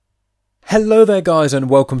Hello there guys and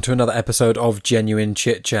welcome to another episode of Genuine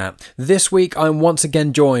Chit Chat. This week I'm once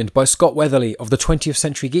again joined by Scott Weatherly of the 20th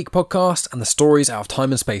Century Geek podcast and the Stories Out of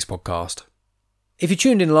Time and Space podcast. If you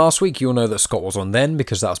tuned in last week, you'll know that Scott was on then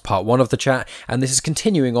because that was part 1 of the chat, and this is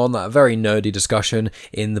continuing on that very nerdy discussion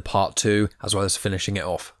in the part 2 as well as finishing it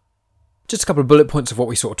off. Just a couple of bullet points of what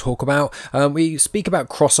we sort of talk about. We speak about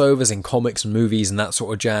crossovers in comics and movies and that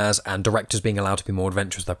sort of jazz, and directors being allowed to be more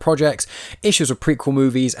adventurous with their projects, issues of prequel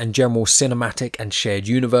movies and general cinematic and shared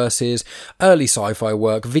universes, early sci-fi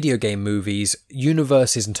work, video game movies,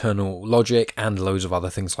 universes' internal logic, and loads of other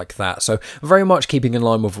things like that. So very much keeping in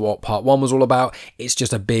line with what part 1 was all about. It's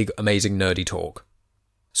just a big, amazing, nerdy talk.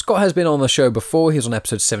 Scott has been on the show before. He was on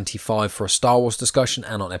episode 75 for a Star Wars discussion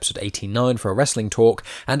and on episode 89 for a wrestling talk,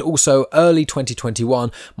 and also early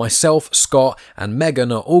 2021 myself, Scott and Megan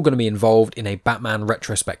are all going to be involved in a Batman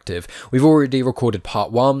retrospective. We've already recorded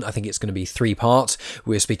part 1. I think it's going to be 3 parts.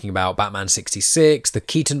 We're speaking about Batman 66, the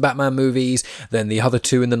Keaton Batman movies, then the other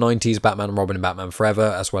 2 in the 90s, Batman and Robin and Batman Forever,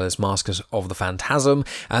 as well as Masks of the Phantasm,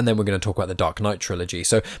 and then we're going to talk about the Dark Knight trilogy.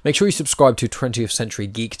 So make sure you subscribe to 20th Century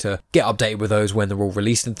Geek to get updated with those when they're all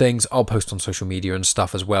released and things. I'll post on social media and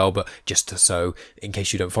stuff as well, but just so in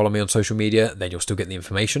case you don't follow me on social media, then you'll still get the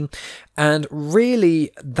information. And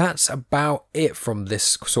really, that's about it from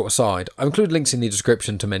this sort of side. I've included links in the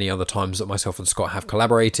description to many other times that myself and Scott have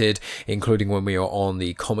collaborated, including when we are on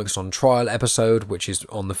the Comics on Trial episode, which is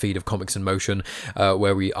on the feed of Comics in Motion,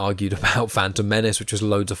 where we argued about Phantom Menace, which was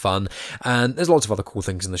loads of fun. And there's lots of other cool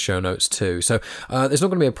things in the show notes too. So there's not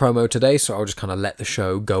going to be a promo today, so I'll just kind of let the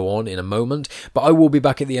show go on in a moment. But I will be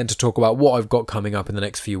back at the end to talk about what I've got coming up in the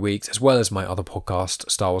next few weeks, as well as my other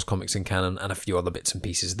podcast, Star Wars Comics in Canon, and a few other bits and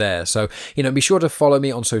pieces there. So, be sure to follow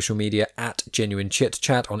me on social media at Genuine Chit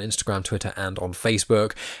Chat on Instagram, Twitter, and on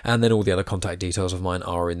Facebook. And then all the other contact details of mine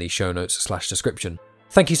are in the show notes / description.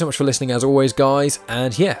 Thank you so much for listening as always, guys.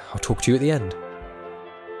 And yeah, I'll talk to you at the end.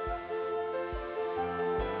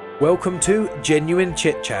 Welcome to Genuine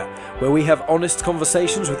Chit Chat, where we have honest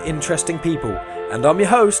conversations with interesting people. And I'm your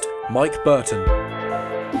host, Mike Burton.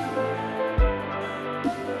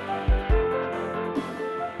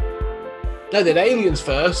 No, they did Aliens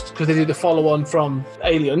first because they did a follow-on from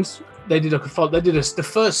Aliens. The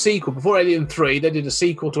first sequel before Alien 3. They did a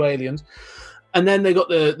sequel to Aliens, and then they got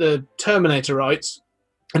the Terminator rights,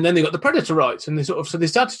 and then they got the Predator rights, and they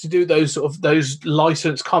started to do those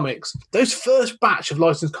licensed comics. Those first batch of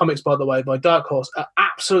licensed comics, by the way, by Dark Horse, are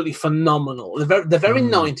absolutely phenomenal. They're very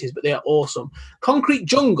 90s, but they are awesome. Concrete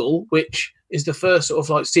Jungle, which is the first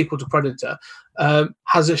sequel to Predator,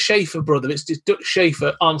 has a Schaefer brother. It's Dutch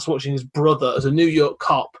Schaefer, Arnold Schwarzenegger's brother, as a New York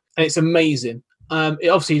cop, and it's amazing. It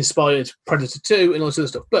obviously inspired Predator 2 and all this other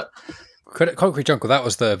stuff. But Concrete Jungle, that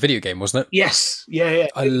was the video game, wasn't it? Yes, yeah.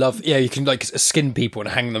 I love, you can skin people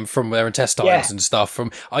and hang them from their intestines and stuff.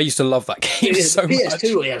 I used to love that game so much.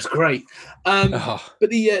 PS2, yeah, it's great. But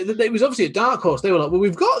it was obviously a Dark Horse. They were like, well,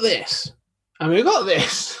 we've got this, and we've got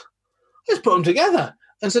this. Let's put them together.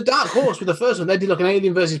 And so Dark Horse with the first one, they did an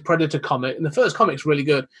Alien versus Predator comic, and the first comic's really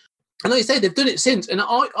good. And like I say, they've done it since. And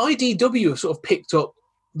IDW have sort of picked up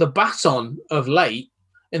the baton of late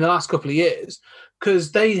in the last couple of years,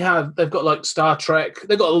 because they've got Star Trek.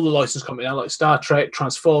 They've got all the licensed comics now, like Star Trek,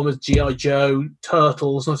 Transformers, G.I. Joe,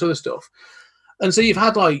 Turtles, and all this other stuff. And so you've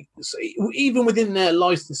had even within their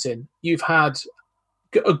licensing, you've had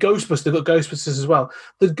a Ghostbusters. They've got Ghostbusters as well.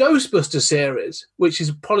 The Ghostbusters series, which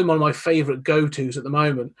is probably one of my favourite go-tos at the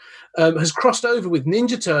moment, has crossed over with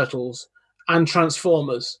Ninja Turtles and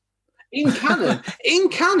Transformers in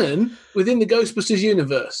canon within the Ghostbusters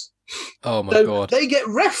universe. Oh my God! They get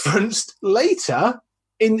referenced later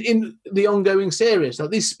in the ongoing series,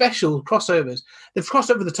 like these special crossovers. They've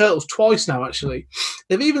crossed over the Turtles twice now, actually.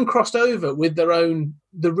 They've even crossed over with the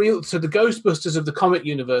Ghostbusters of the comic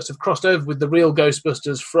universe have crossed over with the real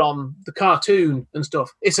Ghostbusters from the cartoon and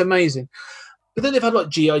stuff. It's amazing. But then they've had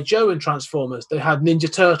G.I. Joe and Transformers. They had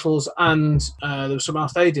Ninja Turtles, and there was something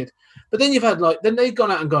else they did. But then you've had then they've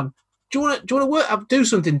gone out and gone, do you want to do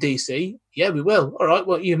something, DC? Yeah, we will. All right.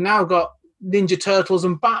 Well, you've now got Ninja Turtles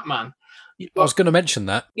and Batman. I was going to mention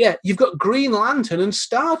that. Yeah, you've got Green Lantern and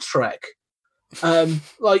Star Trek.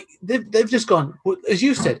 They've just gone, as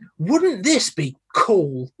you said, wouldn't this be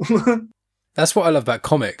cool? That's what I love about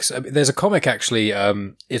comics. There's a comic actually.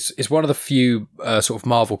 It's one of the few sort of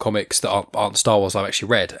Marvel comics that aren't Star Wars I've actually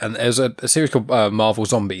read, and there's a series called Marvel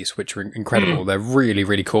Zombies, which are incredible. They're really,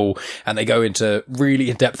 really cool, and they go into really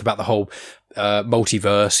in depth about the whole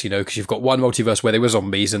multiverse, because you've got one multiverse where they were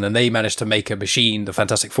zombies, and then they managed to make a machine, the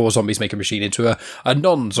Fantastic Four zombies make a machine into a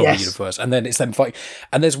non-zombie universe, and then it's them fighting.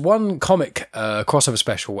 And there's one comic crossover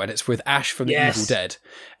special, and it's with Ash from the Evil Dead.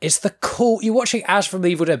 It's you're watching Ash from the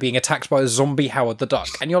Evil Dead being attacked by a zombie Howard the Duck,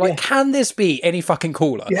 and you're like, can this be any fucking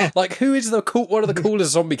cooler? Like, who is one of the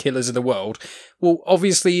coolest zombie killers in the world? Well,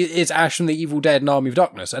 obviously it's Ash from the Evil Dead and Army of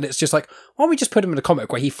Darkness, and it's just like, why don't we just put him in a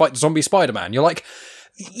comic where he fights zombie Spider-Man? You're like,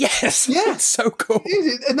 yes, it's so cool.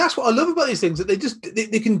 And that's what I love about these things, that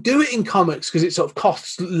they can do it in comics because it sort of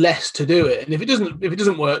costs less to do it. And if it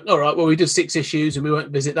doesn't work, all right, well, we did 6 issues and we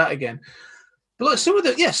won't visit that again. But like some of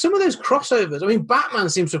those crossovers, I mean, Batman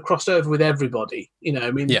seems to have crossed over with everybody.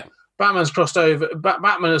 Batman's crossed over.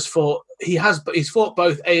 Batman has fought. He's fought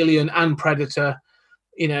both Alien and Predator.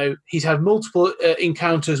 He's had multiple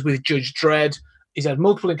encounters with Judge Dredd. He's had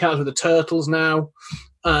multiple encounters with the Turtles now.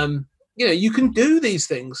 You can do these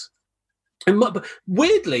things. But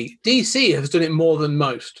weirdly, DC has done it more than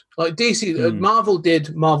most. Like DC, Marvel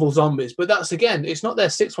did Marvel Zombies, but that's, again, it's not their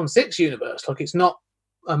 616 universe. Like, it's not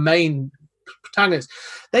a main protagonist.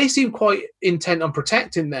 They seem quite intent on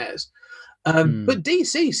protecting theirs. But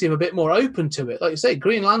DC seem a bit more open to it. Like you say,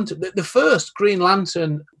 Green Lantern, the first Green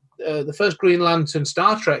Lantern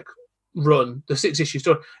Star Trek run, the 6-issue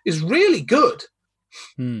story, is really good.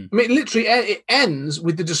 I mean, literally, it ends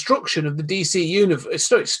with the destruction of the DC universe.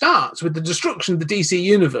 So it starts with the destruction of the DC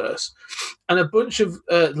universe, and a bunch of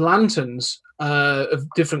lanterns of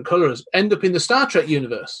different colours end up in the Star Trek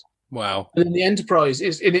universe. Wow! And then the Enterprise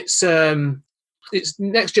is in its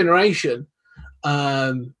Next Generation.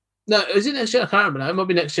 No, is it Next Generation? I can't remember now. It might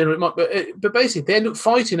be Next Generation. But basically, they end up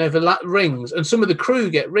fighting over rings, and some of the crew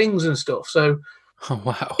get rings and stuff. So. Oh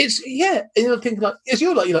wow! It's and you're thinking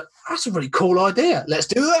you're like that's a really cool idea. Let's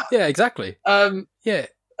do that. Yeah, exactly. And I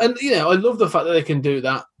love the fact that they can do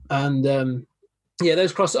that. And those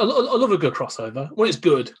I love a good crossover. When it's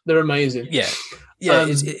good, they're amazing. Yeah.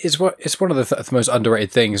 It's one of the most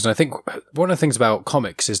underrated things, and I think one of the things about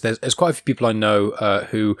comics is there's quite a few people I know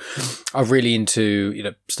who are really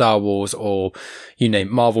into Star Wars or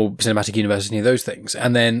Marvel Cinematic Universe, any of those things,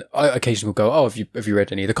 and then I occasionally will go, have you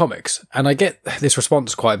read any of the comics? And I get this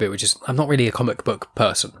response quite a bit, which is, I'm not really a comic book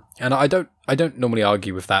person, and I don't normally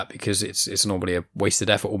argue with that because it's normally a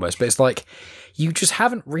wasted effort almost, but it's like, you just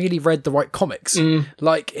haven't really read the right comics.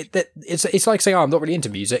 Like it's like saying, I'm not really into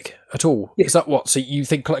music at all. It's like, what? So you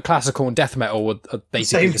think classical and death metal are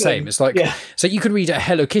basically the same? It's like, so you could read a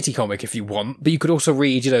Hello Kitty comic if you want, but you could also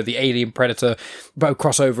read, the Alien Predator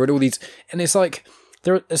crossover and all these, and it's like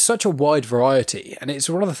there's such a wide variety, and it's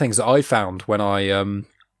one of the things that I found when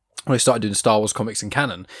I started doing Star Wars comics in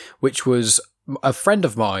canon, which was, a friend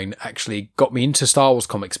of mine actually got me into Star Wars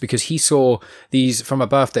comics because he saw these from a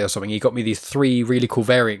birthday or something. He got me these 3 really cool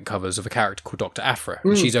variant covers of a character called Dr. Aphra.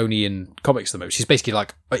 She's only in comics at the moment. She's basically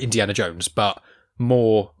like Indiana Jones, but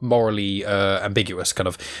more morally ambiguous, kind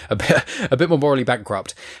of a bit more morally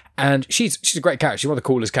bankrupt. And she's a great character. She's one of the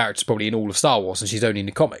coolest characters probably in all of Star Wars, and she's only in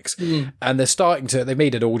the comics. And they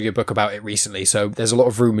made an audiobook about it recently, so there's a lot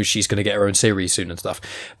of rumours she's going to get her own series soon and stuff.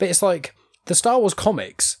 But it's like, the Star Wars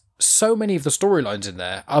comics, so many of the storylines in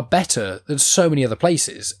there are better than so many other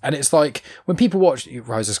places. And it's like, when people watch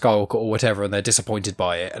Rise of Skywalker or whatever and they're disappointed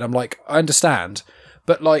by it, and I'm like, I understand,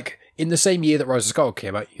 but like, in the same year that Rise of Skywalker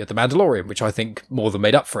came out, you had The Mandalorian, which I think more than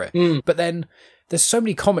made up for it. But then there's so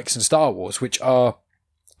many comics in Star Wars which are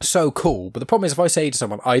so cool. But the problem is, if I say to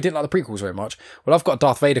someone, I didn't like the prequels very much, well, I've got a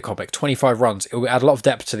Darth Vader comic, 25 runs, it will add a lot of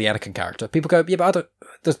depth to the Anakin character. People go, yeah, but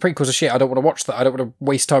the prequels are shit, I don't want to watch that, I don't want to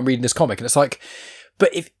waste time reading this comic. And it's like, but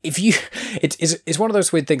if you, it's one of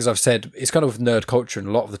those weird things I've said, it's kind of nerd culture and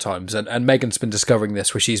a lot of the times, and Megan's been discovering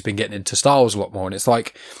this where she's been getting into Star Wars a lot more, and it's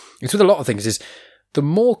like, it's with a lot of things, is the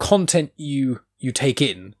more content you take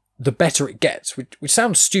in, the better it gets, which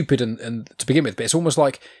sounds stupid and to begin with, but it's almost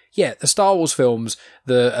like, the Star Wars films,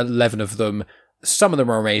 the 11 of them, some of them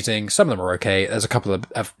are amazing, some of them are okay, there's a couple of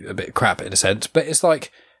have a bit of crap in a sense, but it's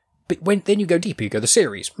like, but then you go deeper, you go the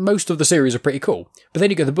series, most of the series are pretty cool, but then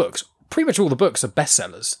you go the books, pretty much all the books are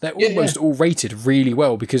bestsellers. They're almost all rated really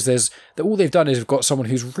well because all they've done is have got someone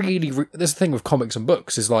who's really there's the thing with comics and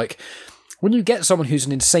books is like, when you get someone who's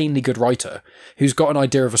an insanely good writer, who's got an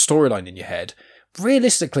idea of a storyline in your head,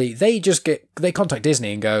 realistically, they contact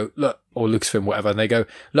Disney and go, look, or Lucasfilm, whatever, and they go,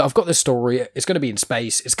 look, I've got this story, it's going to be in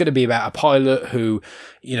space, it's going to be about a pilot who,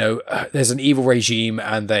 there's an evil regime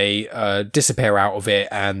and they disappear out of it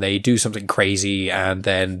and they do something crazy and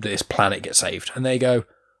then this planet gets saved. And they go,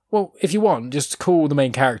 well, if you want, just call the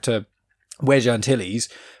main character Wedge Antilles,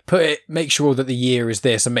 make sure that the year is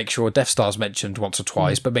this and make sure Death Star's mentioned once or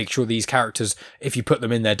twice, but make sure these characters, if you put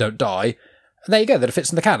them in there, don't die. And there you go, that it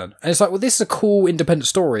fits in the canon. And it's like, well, this is a cool independent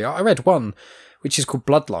story. I read one, which is called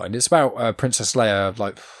Bloodline. It's about Princess Leia,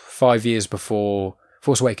 like 5 years before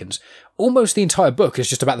Force Awakens. Almost the entire book is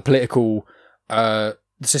just about the political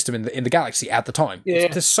system in the galaxy at the time. Yeah.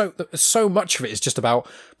 There's so much of it is just about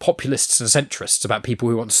populists and centrists, about people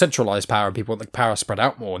who want to centralise power and people want the power spread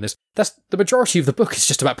out more. And that's the majority of the book is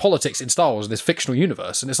just about politics in Star Wars in this fictional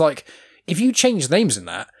universe. And it's like, if you change the names in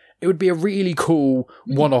that, it would be a really cool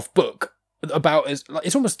one-off book about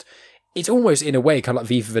it's almost in a way kind of like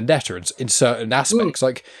V for Vendetta in certain aspects.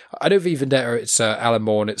 Like, I know V for Vendetta, it's Alan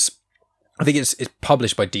Moore, and I think it's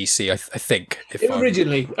published by DC. I think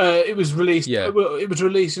originally it was released. Yeah. It was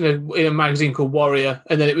released in a magazine called Warrior,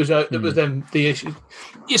 and then it was then the issue.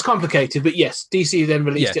 It's complicated, but yes, DC then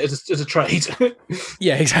released it as a trade.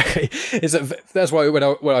 Yeah, exactly. That's why when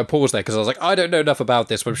I paused there, because I was like, I don't know enough about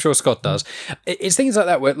this, but I'm sure Scott does. It's things like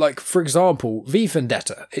that where, like, for example, V for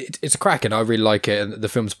Vendetta. It's a cracking. I really like it, and the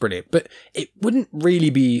film's brilliant. But it wouldn't really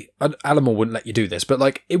be. Alan Moore wouldn't let you do this, but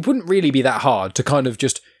like, it wouldn't really be that hard to kind of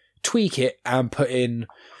just tweak it and put in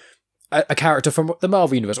a character from the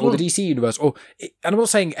Marvel universe or the DC universe, and I'm not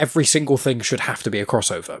saying every single thing should have to be a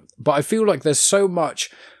crossover, but I feel like there's so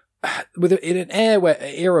much in an era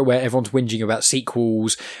where everyone's whinging about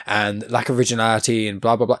sequels and lack of originality and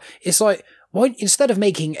blah blah blah. It's like, why, instead of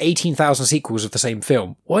making 18,000 sequels of the same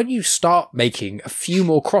film, why don't you start making a few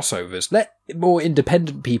more crossovers? Let more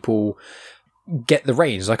independent people get the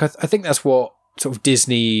reins. Like, I think that's what sort of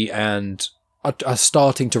Disney and are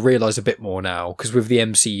starting to realise a bit more now, because with the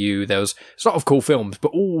MCU, there's a lot of cool films, but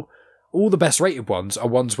all the best rated ones are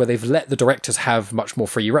ones where they've let the directors have much more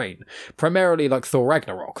free reign. Primarily like Thor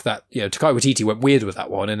Ragnarok, that, you know, Taika Waititi went weird with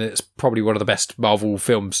that one, and it's probably one of the best Marvel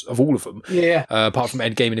films of all of them. Yeah. Apart from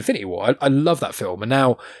Endgame and Infinity War. I love that film, and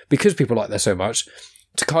now, because people like that so much,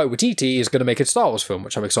 Taika Waititi is going to make a Star Wars film,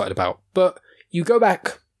 which I'm excited about. But you go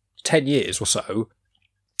back 10 years or so,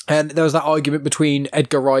 and there was that argument between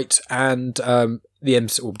Edgar Wright and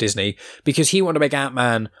Disney, because he wanted to make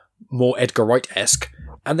Ant-Man more Edgar Wright-esque,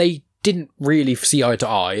 and they didn't really see eye to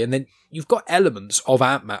eye. And then you've got elements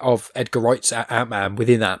of Edgar Wright's Ant-Man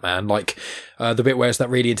within Ant-Man, like the bit where it's that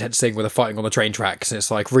really intense thing where they're fighting on the train tracks, and it's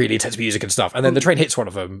like really intense music and stuff, and then the train hits one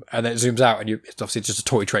of them, and then it zooms out, and it's obviously just a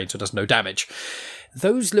toy train, so it does no damage.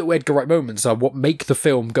 Those little Edgar Wright moments are what make the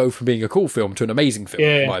film go from being a cool film to an amazing film,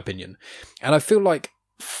 in my opinion. And I feel like,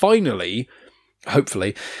 finally,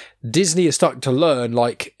 hopefully, Disney is starting to learn,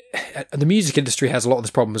 like, the music industry has a lot of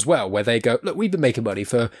this problem as well, where they go, look, we've been making money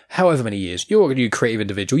for however many years. You're a new creative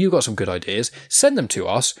individual. You've got some good ideas. Send them to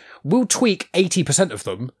us. We'll tweak 80% of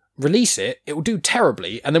them, release it. It will do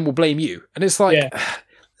terribly, and then we'll blame you. And it's like,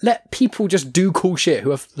 let people just do cool shit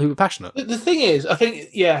who are passionate. The thing is, I think,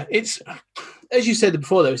 it's, as you said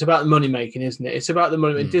before, though, it's about the money making, isn't it? It's about the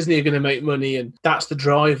money. Disney are going to make money, and that's the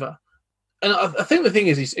driver. And I think the thing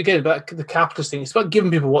is again, about the capitalist thing, it's about giving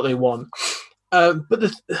people what they want. But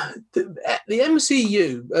the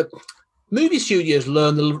MCU, movie studios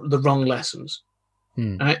learn the wrong lessons.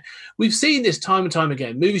 Right? We've seen this time and time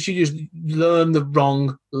again. Movie studios learn the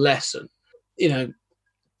wrong lesson. You know,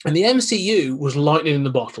 and the MCU was lightning in the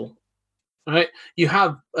bottle. Right? You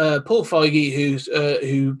have Paul Feige,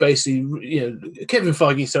 who basically, you know, Kevin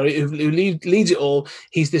Feige, sorry, who leads it all.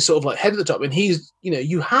 He's this sort of like head at the top, and he's, you know,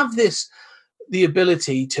 you have the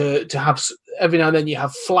ability to have, every now and then you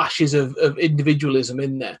have flashes of individualism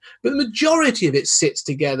in there, but the majority of it sits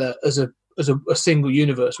together as a single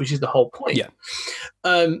universe, which is the whole point.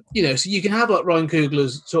 You know, so you can have like Ryan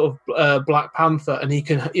Coogler's sort of Black Panther, and he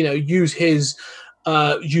can, you know, use his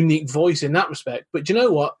unique voice in that respect. But you know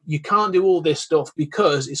what? You can't do all this stuff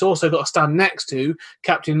because it's also got to stand next to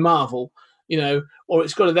Captain Marvel, you know, or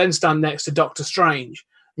it's got to then stand next to Doctor Strange.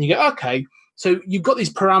 And you go, okay, so you've got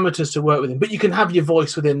these parameters to work within, but you can have your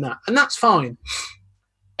voice within that, and that's fine.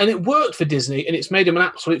 And it worked for Disney, and it's made them an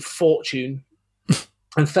absolute fortune,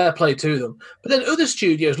 and fair play to them. But then other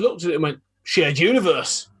studios looked at it and went, shared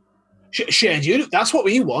universe. Shared universe, that's what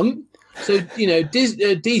we want. So, you know,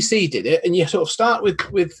 DC did it, and you sort of start with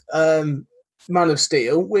Man of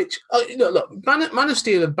Steel, which, look, Man of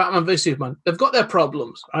Steel and Batman vs Superman, they've got their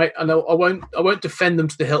problems, right? And I won't defend them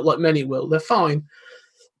to the hilt like many will. They're fine.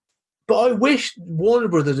 But I wish Warner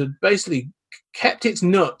Brothers had basically kept its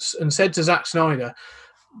nuts and said to Zack Snyder,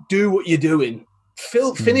 do what you're doing.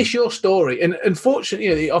 Finish your story. And unfortunately,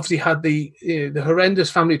 you know, he obviously had the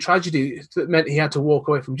horrendous family tragedy that meant he had to walk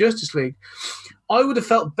away from Justice League. I would have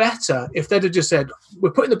felt better if they'd have just said,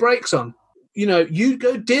 we're putting the brakes on. You know, you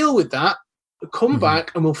go deal with that, come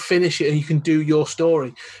back, and we'll finish it, and you can do your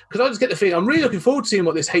story. Because I just get the feeling, I'm really looking forward to seeing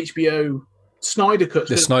what this HBO Snyder Cut.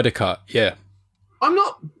 The Snyder Cut, yeah. I'm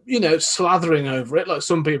not, slathering over it like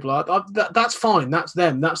some people are. That's fine. That's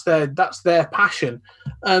them. That's their passion.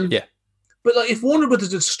 Yeah. But like, if Warner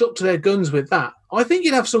Brothers had stuck to their guns with that, I think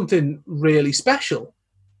you'd have something really special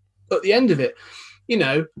at the end of it,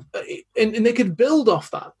 and they could build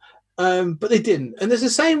off that. But they didn't. And there's the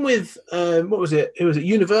same with what was it? It was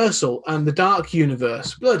Universal and the Dark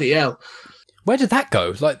Universe. Bloody hell! Where did that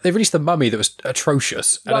go? Like, they released The Mummy that was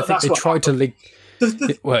atrocious, and I think they tried to link.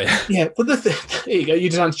 Yeah, but there you go. You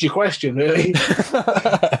just answered your question, really.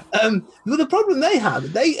 But the problem they had,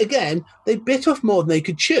 they bit off more than they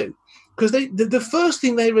could chew, because the first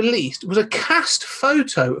thing they released was a cast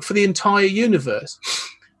photo for the entire universe.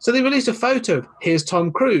 So they released a photo. Here's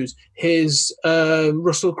Tom Cruise. Here's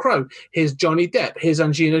Russell Crowe. Here's Johnny Depp. Here's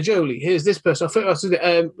Angelina Jolie. Here's this person.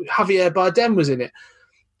 Javier Bardem was in it.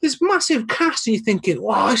 This massive cast, and you're thinking,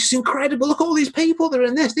 wow, this is incredible. Look at all these people that are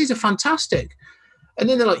in this. These are fantastic. And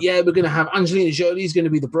then they're like, yeah, we're going to have Angelina Jolie's going to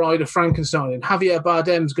be the bride of Frankenstein, and Javier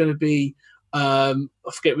Bardem's going to be, I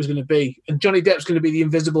forget what it was going to be, and Johnny Depp's going to be the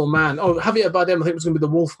Invisible Man. Oh, Javier Bardem, I think, was going to be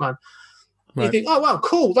the Wolfman. Right. You think, oh, wow,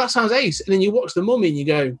 cool, that sounds ace. And then you watch The Mummy and you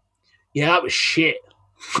go, yeah, that was shit.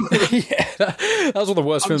 Yeah, that was one of the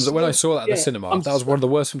worst films. When I saw that at the cinema, that was one of the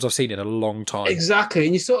worst films I've seen in a long time. Exactly.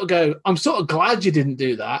 And you sort of go, I'm sort of glad you didn't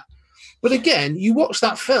do that. But again, you watch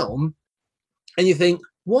that film and you think,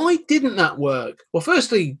 why didn't that work? Well,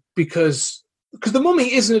 firstly, because The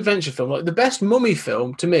Mummy is an adventure film. Like, the best Mummy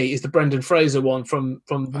film to me is the Brendan Fraser one from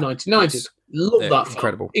the 1990s. Yes. Love that film.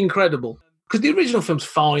 Incredible. Incredible. Because the original film's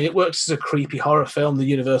fine. It works as a creepy horror film, the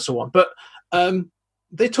Universal one. But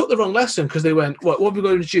they took the wrong lesson, because they went, what are we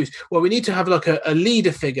going to introduce? Well, we need to have like a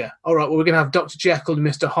leader figure. All right, well, we're going to have Dr. Jekyll and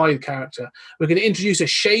Mr. Hyde character. We're going to introduce a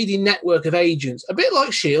shady network of agents. A bit like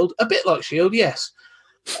S.H.I.E.L.D., yes.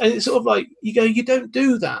 And it's sort of like, you go, you don't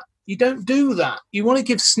do that. You don't do that. You want to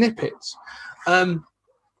give snippets. And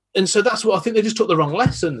so that's what I think, they just took the wrong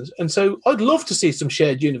lessons. And so I'd love to see some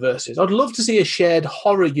shared universes. I'd love to see a shared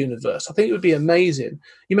horror universe. I think it would be amazing.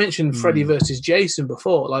 You mentioned Freddy versus Jason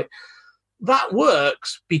before. Like, that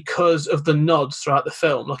works because of the nods throughout the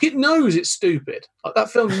film. Like, it knows it's stupid. Like,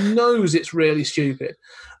 that film knows it's really stupid.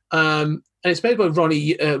 And it's made by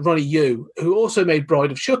Ronnie Yu, who also made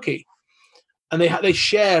Bride of Chucky. And they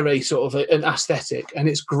share a sort of an aesthetic, and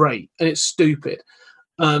it's great, and it's stupid.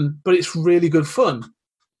 But it's really good fun.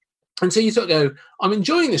 And so you sort of go, I'm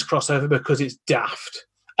enjoying this crossover because it's daft,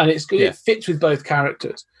 and it's good. Yeah. It fits with both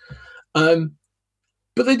characters.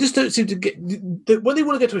 But they just don't seem to get, when they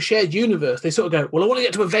want to get to a shared universe, they sort of go, well, I want to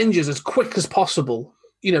get to Avengers as quick as possible.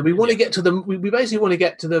 We want to get to we basically want to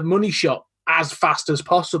get to the money shot as fast as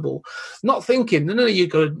possible. Not thinking, no, you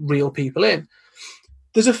got to reel people in.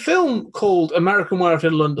 There's a film called American Werewolf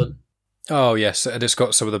in London. Oh yes, and it's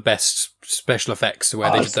got some of the best special effects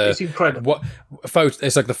where they did it's incredible.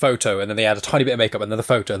 It's like the photo, and then they add a tiny bit of makeup, and then the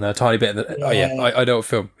photo, and then a tiny bit. I know a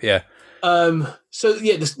film. Yeah. So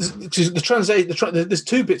yeah, there's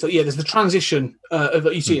two bits. There's the transition of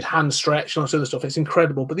you see his hand stretch and all that other stuff. It's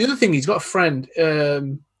incredible. But the other thing, he's got a friend,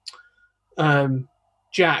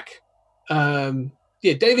 Jack.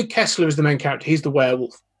 David Kessler is the main character. He's the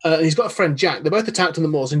werewolf. He's got a friend, Jack. They're both attacked on the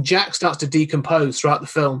moors, and Jack starts to decompose throughout the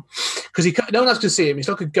film because no one else can see him. He's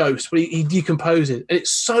like a ghost, but he decomposes, and it's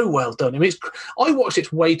so well done. I mean, I watched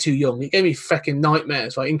it way too young. It gave me fucking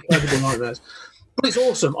nightmares, like incredible nightmares. But it's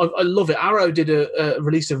awesome. I love it. Arrow did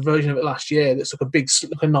released a version of it last year that's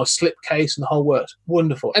like a nice slip case, and the whole works.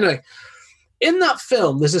 Wonderful. Anyway, in that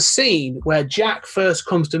film, there's a scene where Jack first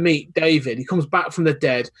comes to meet David. He comes back from the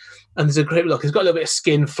dead, and there's a great look. He's got a little bit of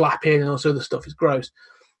skin flapping and all sorts of stuff. It's gross.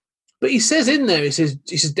 But he says in there, he says,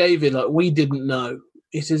 David, like, we didn't know.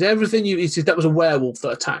 He says, that was a werewolf that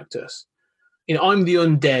attacked us. I'm the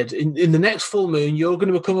undead. In the next full moon, you're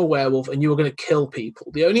going to become a werewolf and you're going to kill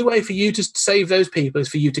people. The only way for you to save those people is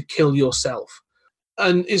for you to kill yourself.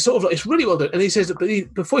 And it's sort of like, it's really well done. And he says,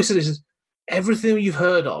 before he says this, he says, everything you've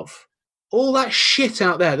heard of, all that shit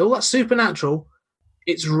out there, all that supernatural,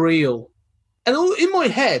 it's real. And in my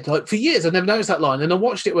head, like, for years, I've never noticed that line. And I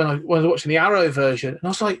watched it when I was watching the Arrow version, and I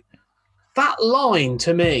was like, that line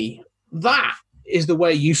to me, that is the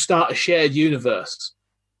way you start a shared universe.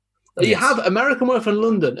 Yes. You have American Werewolf in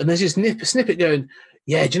London, and there's this snippet going,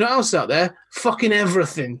 yeah, do you know what else is out there? Fucking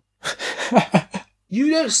everything. You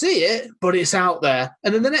don't see it, but it's out there.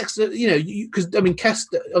 And then the next, because,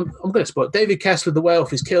 Kessler, I'm going to spoil it. David Kessler, the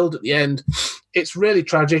werewolf, is killed at the end. It's really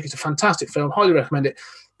tragic. It's a fantastic film. Highly recommend it.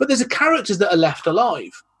 But there's characters that are left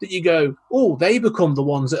alive that you go, oh, they become the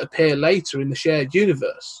ones that appear later in the shared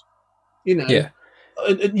universe. Yeah.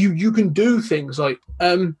 And you can do things like,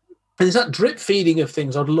 And there's that drip feeding of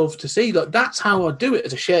things I'd love to see. Like, that's how I'd do it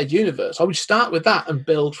as a shared universe. I would start with that and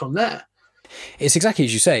build from there. It's exactly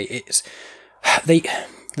as you say. It's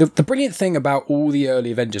the brilliant thing about all the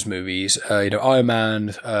early Avengers movies, Iron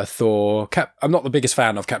Man, Thor, I'm not the biggest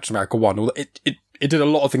fan of Captain America 1. Although it did a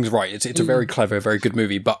lot of things right. It's a very clever, very good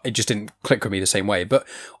movie, but it just didn't click with me the same way. But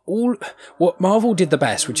what Marvel did the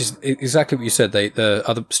best, which is exactly what you said, the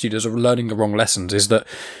other studios are learning the wrong lessons, is that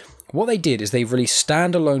what they did is they released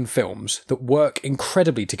standalone films that work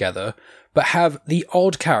incredibly together, but have the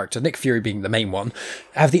odd character, Nick Fury being the main one,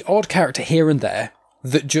 have the odd character here and there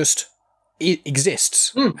that just it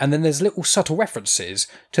exists. And then there's little subtle references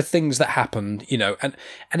to things that happened,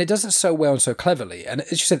 and it does it so well and so cleverly. And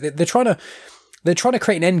as you said, they're trying to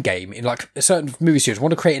create an end game in like certain movie studios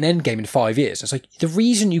want to create an end game in 5 years. It's like the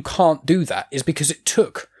reason you can't do that is because it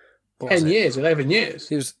took 10 years, 11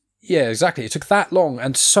 years. Yeah, exactly. It took that long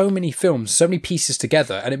and so many films, so many pieces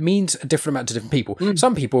together, and it means a different amount to different people.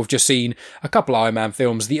 Some people have just seen a couple of Iron Man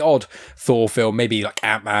films, the odd Thor film, maybe like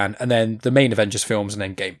Ant-Man, and then the main Avengers films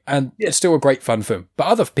and Endgame. And it's still a great fun film. But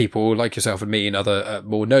other people, like yourself and me and other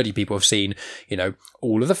more nerdy people, have seen,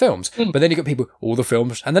 all of the films. But then you've got people, all the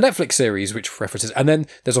films, and the Netflix series, which references, and then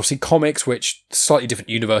there's obviously comics, which slightly different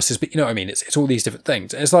universes, but you know what I mean? It's all these different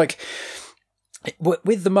things. It's like,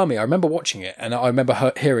 with The Mummy, I remember watching it, and I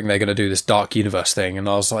remember hearing they're going to do this dark universe thing, and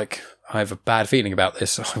I was like, I have a bad feeling about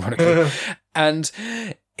this, ironically. and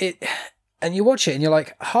you watch it, and you're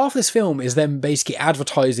like, half this film is them basically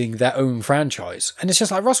advertising their own franchise, and it's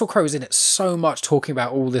just like Russell Crowe's in it so much, talking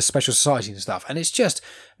about all this special society and stuff, and it's just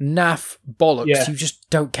naff bollocks you just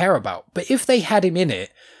don't care about. But if they had him in it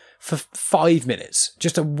for 5 minutes,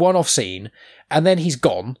 just a one-off scene, and then he's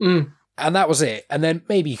gone. And that was it. And then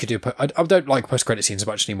maybe you could do... I don't like post-credit scenes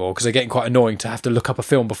much anymore because they're getting quite annoying to have to look up a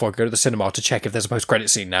film before I go to the cinema to check if there's a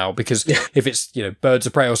post-credit scene now. Because if it's, Birds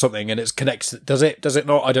of Prey or something and it's connected... Does it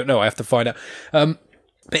not? I don't know. I have to find out. But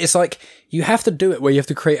it's like, you have to do it where you have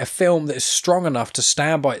to create a film that is strong enough to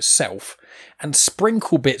stand by itself and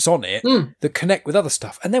sprinkle bits on it that connect with other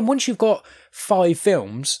stuff. And then once you've got 5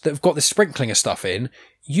 films that have got this sprinkling of stuff in,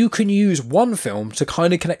 you can use one film to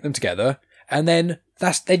kind of connect them together. And then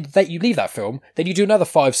you leave that film, then you do another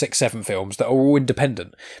 5, 6, 7 films that are all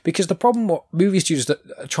independent. Because the problem what movie studios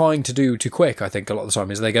are trying to do too quick, I think, a lot of the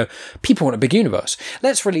time, is they go, people want a big universe.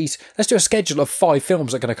 Let's do a schedule of 5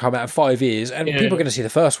 films that are going to come out in 5 years, and people are going to see the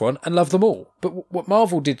first one and love them all. But what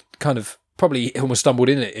Marvel did kind of, probably almost stumbled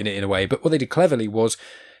in it in a way, but what they did cleverly was,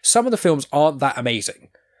 some of the films aren't that amazing.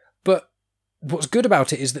 But what's good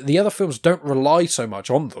about it is that the other films don't rely so much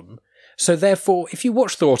on them. So therefore, if you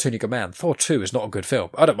watch Thor 2 and you go, man, Thor 2 is not a good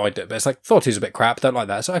film. I don't mind it, but it's like, Thor 2 is a bit crap, don't like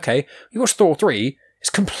that. So okay, you watch Thor 3,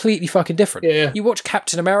 it's completely fucking different. Yeah. You watch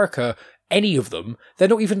Captain America, any of them, they're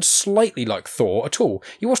not even slightly like Thor at all.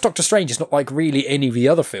 You watch Doctor Strange, it's not like really any of the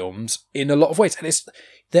other films in a lot of ways. And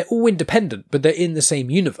they're all independent, but they're in the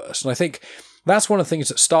same universe. And I think that's one of the things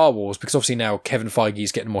that Star Wars, because obviously now Kevin Feige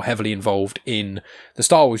is getting more heavily involved in the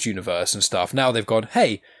Star Wars universe and stuff. Now they've gone,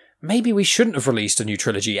 hey, maybe we shouldn't have released a new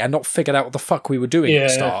trilogy and not figured out what the fuck we were doing at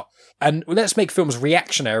the start. And let's make films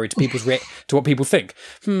reactionary to people's to what people think.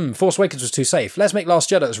 Force Awakens was too safe. Let's make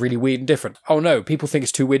Last Jedi as really weird and different. Oh no, people think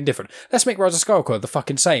it's too weird and different. Let's make Rise of Skywalker the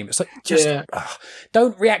fucking same. It's like, just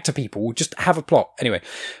don't react to people, just have a plot. Anyway,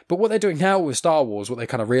 but what they're doing now with Star Wars, what they're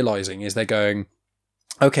kind of realising is they're going,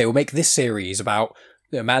 okay, we'll make this series about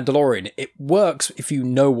Mandalorian. It works if you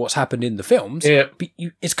know what's happened in the films, but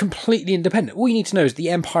it's completely independent. All you need to know is the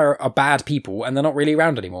Empire are bad people and they're not really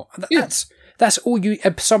around anymore. That's all you...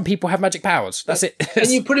 Some people have magic powers. That's it. And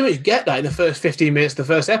you pretty much get that in the first 15 minutes of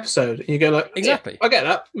the first episode. And you go like, exactly. I get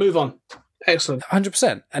that. Move on. Excellent.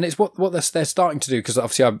 100%. And it's what they're starting to do, because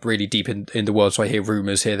obviously I'm really deep in the world, so I hear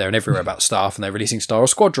rumours here, there and everywhere about stuff, and they're releasing Star Wars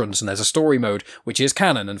Squadrons, and there's a story mode, which is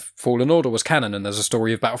canon, and Fallen Order was canon, and there's a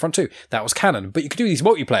story of Battlefront 2. That was canon. But you could do these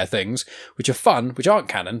multiplayer things, which are fun, which aren't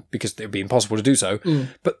canon, because it would be impossible to do so.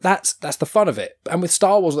 But that's the fun of it. And with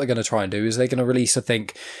Star Wars, what they're going to try and do is they're going to release, I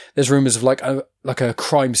think, there's rumours of like a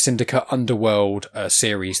crime syndicate underworld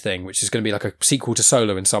series thing, which is going to be like a sequel to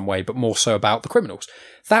Solo in some way, but more so about the criminals.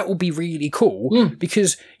 That will be really cool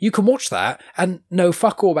because you can watch that and know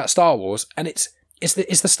fuck all about Star Wars, and it's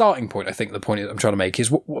the starting point. I think the point I'm trying to make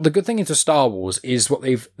is what the good thing is with Star Wars is what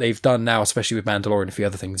they've done now, especially with Mandalorian and a few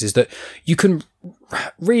other things, is that you can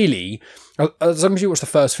really, as long as you watch the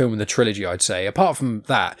first film in the trilogy, I'd say, apart from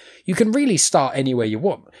that, you can really start anywhere you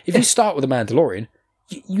want. If you start with The Mandalorian,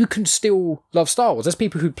 you can still love Star Wars. There's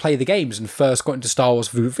people who play the games and first got into Star Wars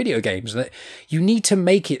through video games, and you need to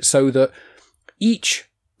make it so that each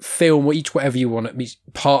film or each whatever you want to be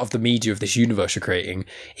part of the media of this universe you're creating,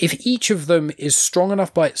 if each of them is strong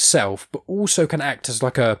enough by itself, but also can act as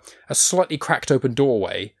like a slightly cracked open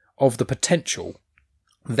doorway of the potential,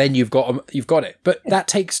 then you've got it. But that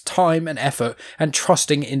takes time and effort and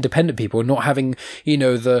trusting independent people, not having,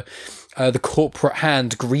 the corporate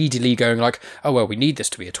hand greedily going like, oh, well, we need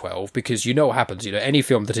this to be a 12 because you know what happens, any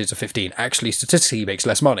film that is a 15 actually statistically makes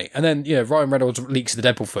less money. And then, Ryan Reynolds leaks the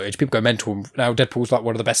Deadpool footage, people go mental, and now Deadpool's like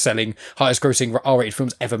one of the best-selling, highest-grossing R-rated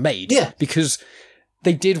films ever made. Yeah. Because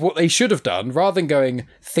they did what they should have done rather than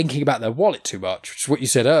thinking about their wallet too much, which is what you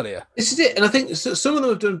said earlier. This is it. And I think some of them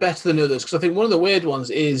have done better than others, because I think one of the weird ones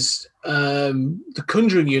is the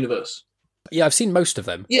Conjuring universe. Yeah, I've seen most of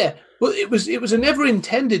them. Yeah, well, it was never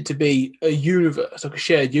intended to be a universe, like a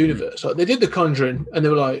shared universe. Like, they did The Conjuring, and they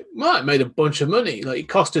were like, well, it made a bunch of money. Like, it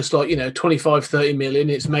cost us 25, 30 million.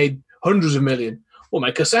 It's made hundreds of million. We'll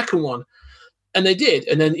make a second one. And they did.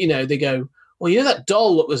 And then, they go, well, that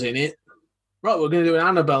doll that was in it? Right, we're going to do an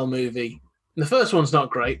Annabelle movie. And the first one's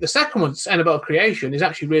not great. The second one's Annabelle Creation is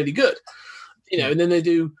actually really good. And then they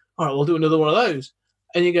do, all right, we'll do another one of those.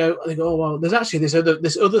 And they go, oh, well, there's actually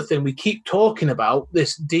this other thing we keep talking about,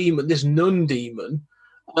 this demon, this nun demon.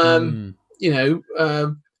 We'll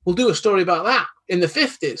do a story about that in the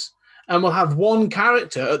 50s. And we'll have one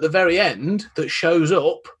character at the very end that shows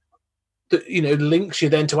up that, links you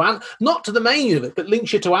then to, not to the main universe, but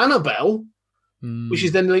links you to Annabelle, which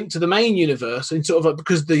is then linked to the main universe. And sort of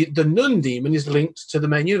because the nun demon is linked to the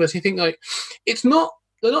main universe. You think, like, it's not,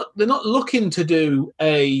 they're not looking to do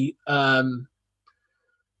an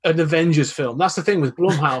Avengers film. That's the thing with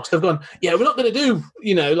Blumhouse. They've gone, yeah, we're not going to do,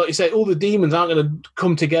 like you say, all the demons aren't going to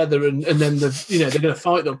come together and then they're going to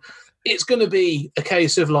fight them. It's going to be a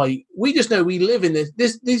case of like, we just know we live in this.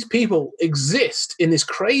 These people exist in this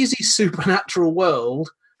crazy supernatural world,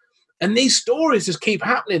 and these stories just keep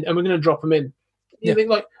happening, and we're going to drop them in. You think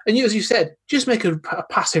like, and as you said, just make a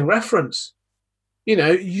passing reference. You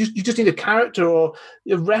just need a character or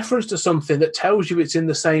a reference to something that tells you it's in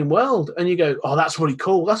the same world. And you go, oh, that's really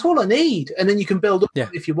cool. That's all I need. And then you can build up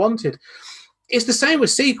if you wanted. It's the same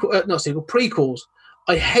with prequels.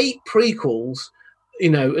 I hate prequels,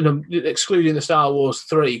 and I'm excluding the Star Wars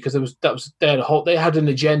 3 because they had an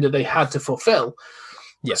agenda they had to fulfill.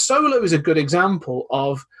 Yeah. Solo is a good example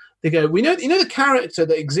of, they go, we know, the character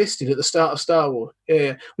that existed at the start of Star Wars.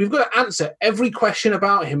 Yeah. We've got to answer every question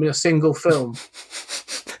about him in a single film.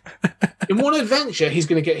 In one adventure, he's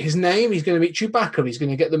going to get his name, he's going to meet Chewbacca, he's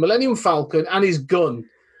going to get the Millennium Falcon and his gun.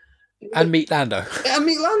 And meet Lando.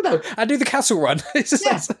 And do the castle run.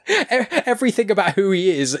 Everything about who he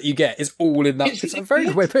is that you get is all in that. It's a very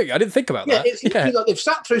good way of putting it. I didn't think about that. It's like they've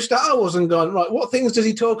sat through Star Wars and gone, right, what things does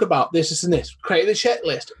he talk about? This and this. Create the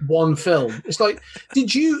checklist. One film. It's like,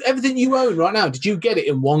 everything you own right now, did you get it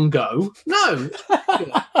in one go? No.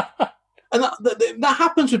 And that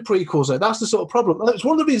happens with prequels, though. That's the sort of problem. It's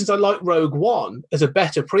one of the reasons I like Rogue One as a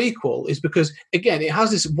better prequel, is because, again, it has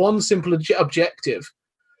this one simple objective.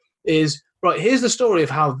 Is right, here's the story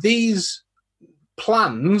of how these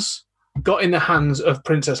plans got in the hands of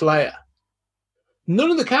Princess Leia.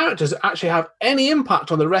 None of the characters actually have any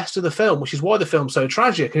impact on the rest of the film, which is why the film's so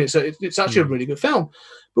tragic, and it's actually a really good film.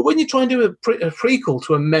 But when you try and do a prequel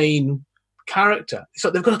to a main character, it's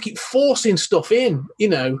like they've got to keep forcing stuff in,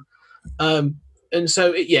 and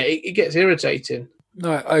so it gets irritating.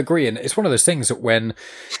 No, I agree, and it's one of those things that when,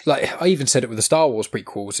 like I even said it with the Star Wars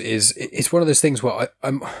prequels, it's one of those things where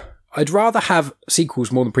I'd rather have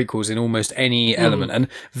sequels more than prequels in almost any element, and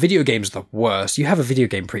video games are the worst. You have a video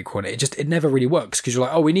game prequel and it never really works because you're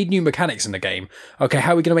like, oh, we need new mechanics in the game. Okay,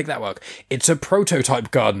 how are we going to make that work? It's a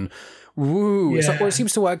prototype gun. Woo! Yeah. It's like, well, it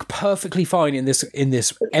seems to work perfectly fine in this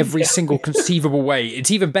every single conceivable way.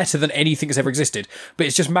 It's even better than anything that's ever existed, but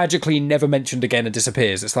it's just magically never mentioned again and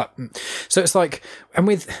disappears. It's like, so it's like, and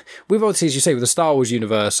with obviously, as you say, with the Star Wars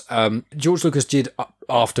universe, George Lucas did,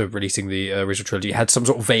 after releasing the original trilogy, had some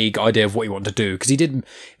sort of vague idea of what he wanted to do, because he did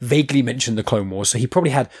vaguely mention the Clone Wars, so he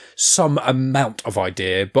probably had some amount of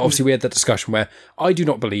idea, but obviously we had that discussion where I do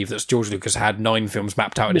not believe that George Lucas had 9 films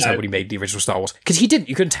mapped out in his head when he made the original Star Wars, because he didn't.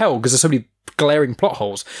 You couldn't tell because there's so many glaring plot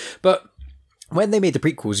holes. But when they made the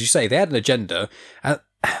prequels, you say they had an agenda,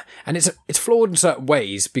 and it's flawed in certain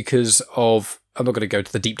ways because of, I'm not going to go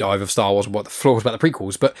to the deep dive of Star Wars and what the flaws about the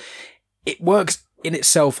prequels, but it works in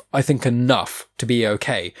itself, I think, enough to be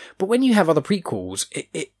okay. But when you have other prequels,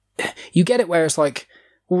 you get it where it's like,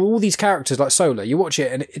 well, all these characters like Solo, you watch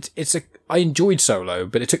it and I enjoyed Solo,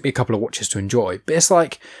 but it took me a couple of watches to enjoy. But it's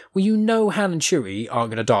like, well, Han and Chewie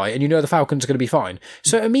aren't going to die, and the Falcons are going to be fine.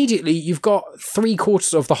 So immediately you've got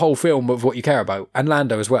 3/4 of the whole film of what you care about, and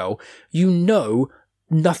Lando as well.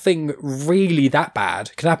 nothing really that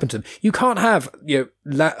bad can happen to them. You can't have,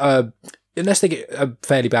 unless they get a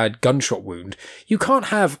fairly bad gunshot wound, you can't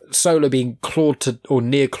have Solo being clawed to or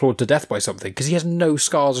near clawed to death by something because he has no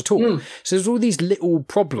scars at all. So there's all these little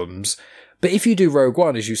problems. But if you do Rogue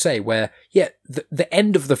One, as you say, where, the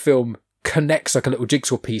end of the film connects like a little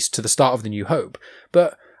jigsaw piece to the start of The New Hope.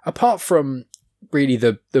 But apart from really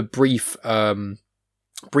the brief Tarkin,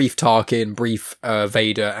 brief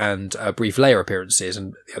Vader, and brief Leia appearances,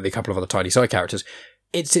 and a couple of other tiny side characters,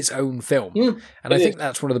 it's its own film. And I think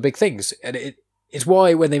that's one of the big things. And it's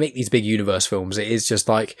why when they make these big universe films, it is just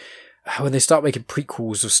like, when they start making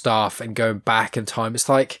prequels of stuff and going back in time, it's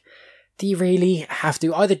like, do you really have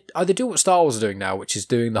to either do what Star Wars are doing now, which is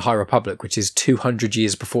doing the High Republic, which is 200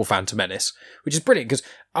 years before Phantom Menace, which is brilliant because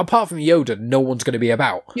apart from Yoda, no one's going to be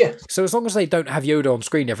about. Yeah. So as long as they don't have Yoda on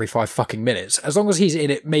screen every 5 fucking minutes, as long as he's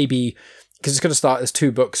in it, maybe because it's going to start as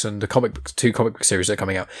 2 books and two comic book series that are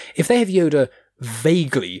coming out. If they have Yoda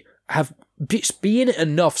vaguely be in it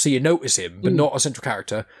enough so you notice him, but not a central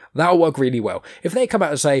character, that'll work really well. If they come out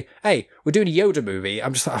and say, hey, we're doing a Yoda movie,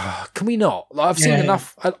 I'm just like, can we not? Like, I've seen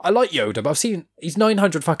enough. I like Yoda, but he's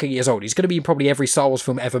 900 fucking years old. He's going to be in probably every Star Wars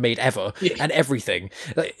film ever made ever, and everything.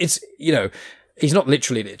 It's, he's not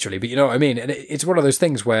literally, but you know what I mean? And it's one of those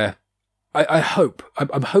things where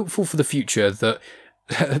I'm hopeful for the future that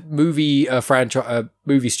movie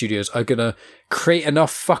studios are gonna create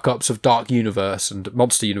enough fuck ups of Dark Universe and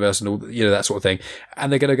Monster Universe and all that sort of thing,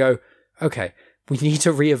 and they're gonna go, okay, we need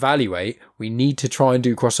to reevaluate. We need to try and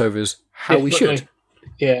do crossovers how we should.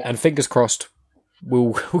 Yeah, and fingers crossed,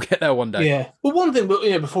 we'll get there one day. Yeah. Well, one thing, but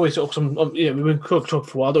before we talk we've been talking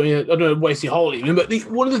for a while. I don't want to waste your whole evening, but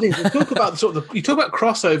one of the things we talk about, you talk about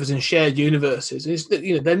crossovers and shared universes. Is that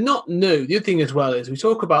they're not new. The other thing as well is we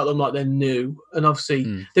talk about them like they're new, and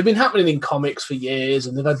obviously they've been happening in comics for years,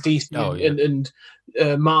 and they've had DC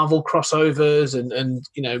and Marvel crossovers, and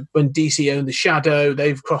when DC owned the Shadow,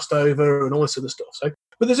 they've crossed over and all this other stuff. So,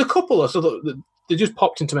 but there's a couple of sort of that just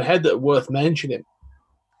popped into my head that are worth mentioning.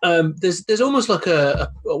 There's almost like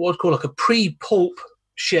what's called like a pre-pulp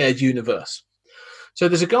shared universe. So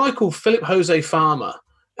there's a guy called Philip Jose Farmer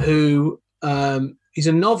who he's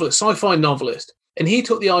a novelist, sci-fi novelist, and he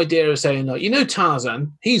took the idea of saying, like,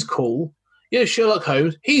 Tarzan, he's cool. Sherlock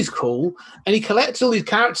Holmes, he's cool, and he collected all these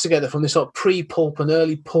characters together from this sort of pre-pulp and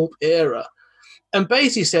early pulp era, and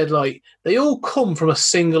basically said, like, they all come from a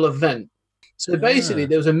single event. So basically,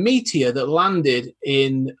 there was a meteor that landed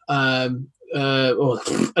in a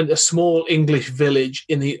small English village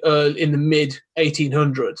in the mid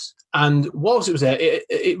 1800s, and whilst it was there,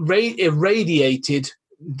 it irradiated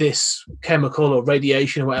this chemical or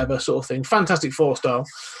radiation or whatever sort of thing, Fantastic Four style,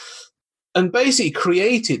 and basically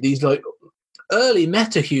created these like early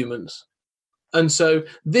metahumans. And so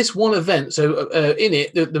this one event, in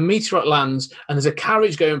it, the meteorite lands, and there's a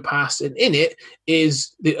carriage going past, and in it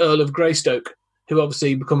is the Earl of Greystoke, who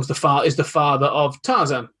obviously becomes the father of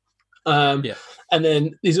Tarzan. And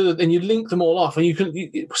then these other, and you link them all off, and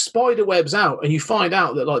you spider webs out, and you find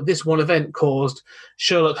out that like this one event caused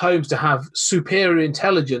Sherlock Holmes to have superior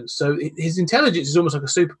intelligence. So his intelligence is almost like a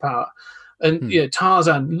superpower. And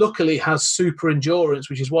Tarzan luckily has super endurance,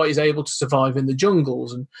 which is why he's able to survive in the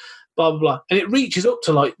jungles and blah blah blah. And it reaches up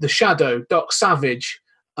to like the Shadow, Doc Savage,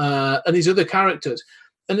 and these other characters.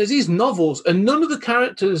 And there's these novels, and none of the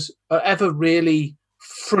characters are ever really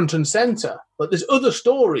front and center. Like there's other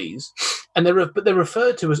stories, and they're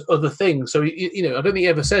referred to as other things. So I don't think he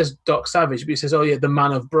ever says Doc Savage, but he says, "Oh yeah, the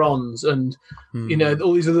Man of Bronze," and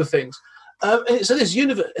all these other things. And so this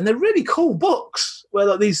universe, and they're really cool books where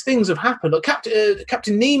like these things have happened. Like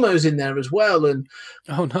Captain Nemo's in there as well, and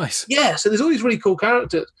oh nice, yeah. So there's all these really cool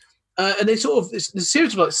characters, and they sort of it's a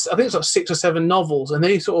series of like I think it's like 6 or 7 novels, and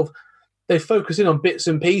they focus in on bits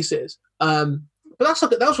and pieces. But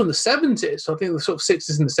that was from the 70s. So I think the sort of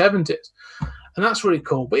 60s and the 70s, and that's really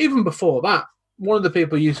cool. But even before that, one of the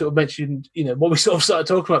people you sort of mentioned, what we sort of started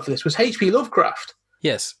talking about for this was H.P. Lovecraft.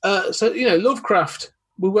 Yes. So Lovecraft.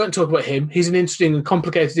 We won't talk about him. He's an interesting and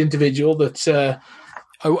complicated individual that...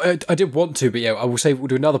 I did want to, but I will say we'll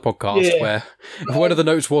do another podcast where one of the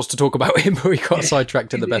notes was to talk about him, but we got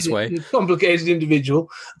sidetracked in the best way. He's a complicated individual.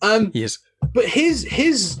 Yes. But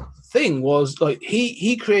his thing was, like,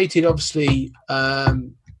 he created, obviously,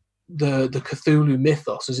 the Cthulhu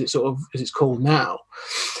mythos, as it's called now.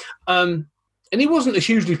 And he wasn't a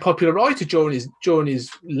hugely popular writer during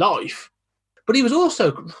his life. But he was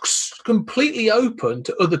also completely open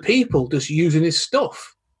to other people just using his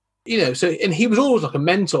stuff, and he was always like a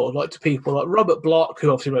mentor, like to people like Robert Bloch,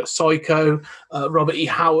 who obviously wrote Psycho, Robert E.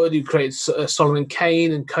 Howard, who created Solomon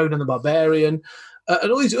Kane and Conan the Barbarian,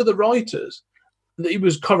 and all these other writers. that he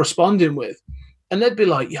was corresponding with, and they'd be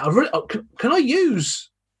like, "Yeah, can I use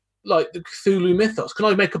like the Cthulhu mythos? Can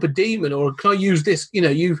I make up a demon, or can I use this? You know,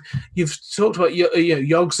 you've talked about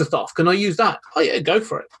Yog-Sothoth. Can I use that? Oh yeah, go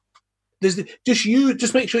for it.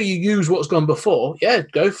 Just make sure you use what's gone before. Yeah,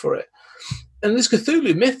 go for it." And this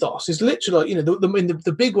Cthulhu mythos is literally like,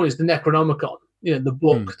 the big one is the Necronomicon, the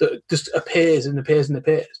book that just appears and appears and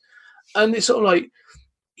appears. And it's sort of like,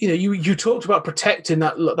 you talked about protecting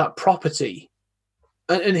that property.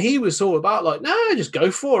 And he was all about like, no, just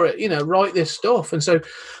go for it, write this stuff. And so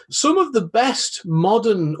some of the best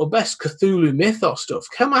modern or best Cthulhu mythos stuff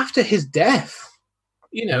come after his death,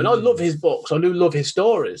 and I love his books. I do love his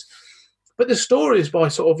stories. But the stories by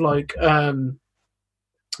sort of like,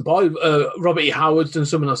 by Robert E. Howard's done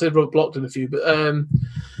some, and I said Robert Bloch did a few, but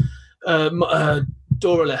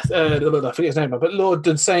Doraleth, I forget his name, but Lord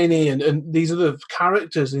Dunsany and these other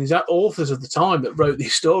characters and these authors of the time that wrote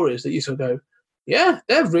these stories that you sort of go, yeah,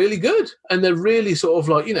 they're really good, and they're really sort of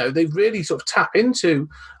like, they really sort of tap into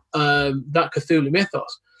that Cthulhu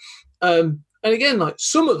mythos. And again, like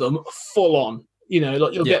some of them full on,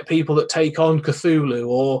 like you'll get people that take on Cthulhu,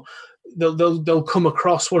 or they'll come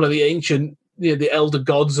across one of the ancient, the elder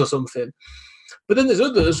gods or something. But then there's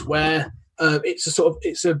others where it's a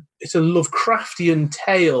Lovecraftian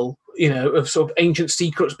tale, of sort of ancient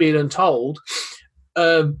secrets being untold.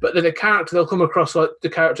 But then a character they'll come across, like the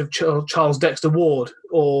character of Charles Dexter Ward,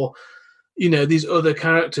 or these other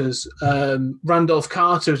characters. Randolph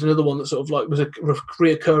Carter is another one that sort of like was a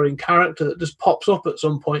reoccurring character that just pops up at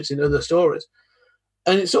some points in other stories,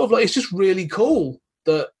 and it's sort of like, it's just really cool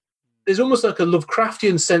that there's almost like a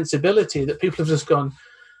Lovecraftian sensibility that people have just gone,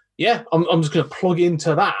 yeah, I'm just going to plug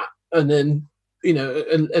into that, and then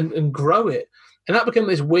and grow it, and that became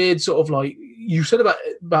this weird sort of like you said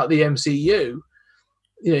about the MCU.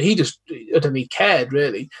 He just, I don't think he cared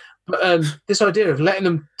really, but this idea of letting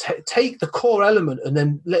them take the core element and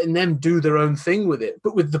then letting them do their own thing with it,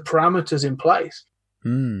 but with the parameters in place.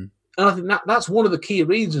 And I think that's one of the key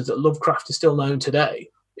reasons that Lovecraft is still known today.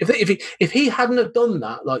 If he hadn't have done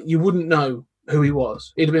that, like, you wouldn't know who he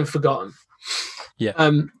was. He'd have been forgotten. Yeah,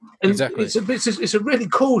 and exactly. It's a really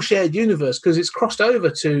cool shared universe because it's crossed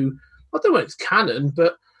over to, I don't know if it's canon,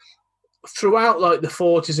 but throughout like the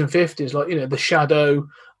 40s and 50s, like, the Shadow,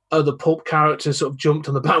 the pulp characters sort of jumped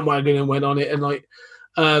on the bandwagon and went on it, and like,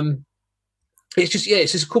 it's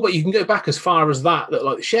just cool. But you can go back as far as that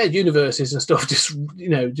like shared universes and stuff.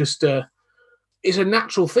 It's a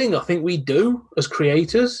natural thing I think we do as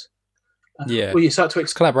creators. Where you start to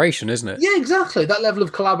it's collaboration, isn't it? Yeah, exactly. That level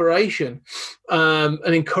of collaboration and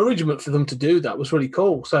encouragement for them to do that was really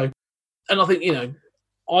cool. So, and I think,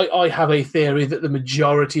 I have a theory that the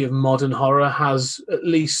majority of modern horror has at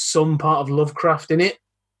least some part of Lovecraft in it.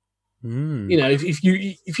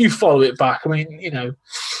 If you follow it back, I mean,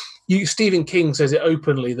 Stephen King says it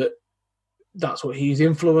openly that that's what he's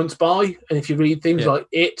influenced by. And if you read things like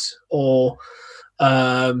It, or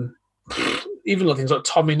even like things like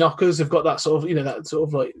Tommy Knockers have got that sort of, that sort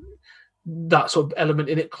of like that sort of element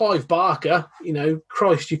in it. Clive Barker,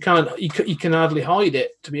 Christ, you can hardly hide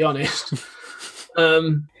it, to be honest.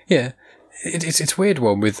 It's a weird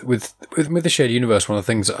one with the shared universe. One of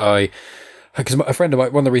the things that because a friend of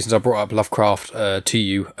mine, one of the reasons I brought up Lovecraft to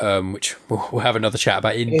you, which we'll have another chat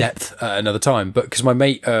about in depth another time, but because my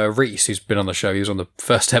mate Reese, who's been on the show, he was on the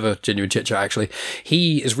first ever Genuine Chit Chat actually,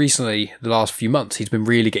 he is recently, the last few months, he's been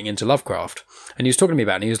really getting into Lovecraft, and he was talking to me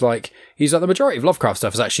about it, and he's like the majority of Lovecraft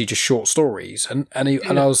stuff is actually just short stories, and I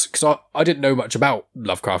was, because I didn't know much about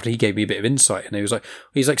Lovecraft, and he gave me a bit of insight, and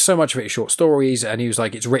he's like so much of it is short stories, and he was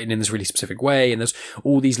like, it's written in this really specific way, and there's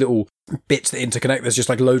all these little bits that interconnect. There's just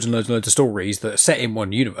like loads and loads and loads of stories that are set in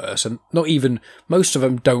one universe, and not even most of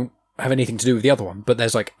them don't have anything to do with the other one, but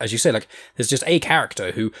there's like, as you say, like there's just a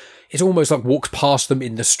character who it's almost like walks past them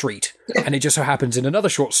in the street, and it just so happens in another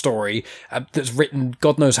short story that's written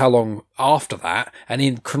God knows how long after that, and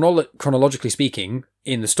in chronologically speaking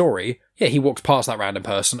in the story, he walks past that random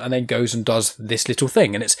person and then goes and does this little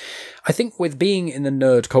thing. And it's, I think with being in the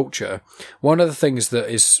nerd culture, one of the things that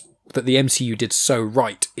the MCU did so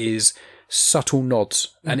right is subtle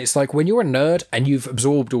nods. And it's like when you're a nerd and you've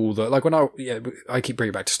absorbed all the, like when I keep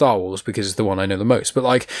bringing it back to Star Wars because it's the one I know the most, but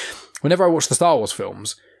like whenever I watch the Star Wars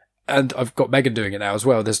films, and I've got Megan doing it now as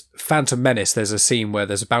well, there's Phantom Menace, there's a scene where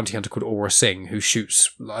there's a bounty hunter called Aura Singh who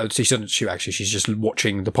shoots, she doesn't shoot actually, she's just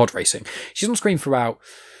watching the pod racing. She's on screen for about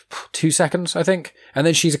 2 seconds, I think, and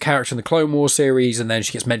then she's a character in the Clone Wars series, and then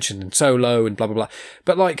she gets mentioned in Solo and blah blah blah.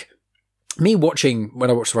 But like, me watching, when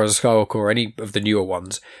I watched The Rise of Skywalker or any of the newer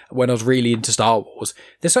ones, when I was really into Star Wars,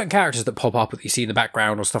 there's certain characters that pop up that you see in the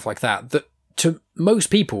background or stuff like that to most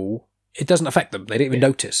people it doesn't affect them. They don't even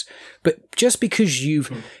notice. But just because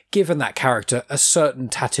you've given that character a certain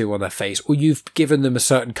tattoo on their face, or you've given them a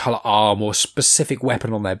certain colour arm or specific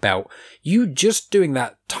weapon on their belt, you just doing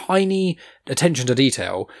that tiny attention to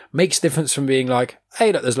detail makes a difference from being like,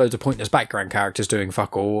 hey, look, there's loads of pointless background characters doing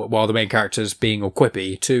fuck all while the main character's being all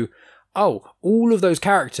quippy, to, oh, all of those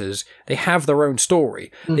characters, they have their own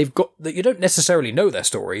story. They've got, you don't necessarily know their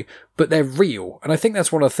story, but they're real. And I think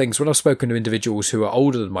that's one of the things when I've spoken to individuals who are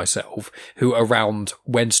older than myself, who are around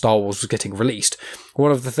when Star Wars was getting released,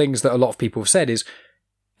 one of the things that a lot of people have said is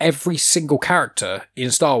every single character in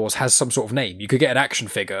Star Wars has some sort of name. You could get an action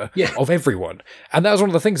figure of everyone. And that was one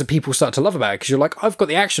of the things that people start to love about it, because you're like, I've got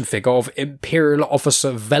the action figure of Imperial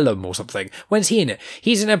Officer Vellum or something. When's he in it?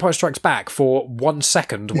 He's in Empire Strikes Back for 1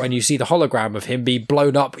 second when you see the hologram of him be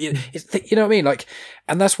blown up. You know what I mean? Like,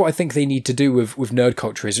 and that's what I think they need to do with nerd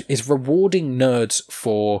culture is rewarding nerds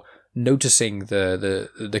for noticing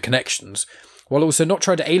the connections, while also not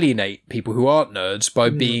trying to alienate people who aren't nerds by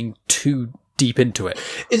being too deep into it.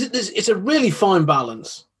 It's a really fine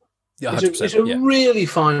balance. Yeah, it's a really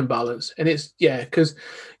fine balance, and it's because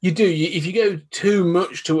if you go too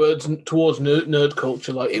much towards nerd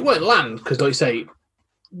culture, like it won't land, because like you say,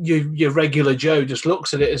 your regular Joe just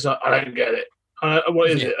looks at it as like, I don't get it.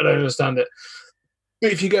 What is it? I don't understand it.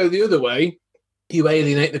 But if you go the other way, you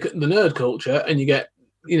alienate the nerd culture, and you get,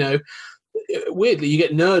 weirdly, you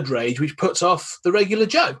get nerd rage, which puts off the regular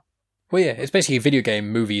Joe. Well, yeah, it's basically video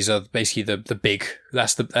game movies are basically the big.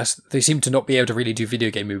 They seem to not be able to really do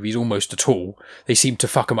video game movies almost at all. They seem to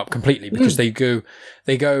fuck them up completely, because they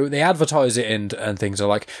advertise it and things are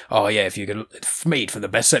like, oh yeah, if you get made from the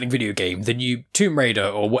best-selling video game, then you Tomb Raider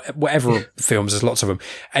or whatever films, there's lots of them,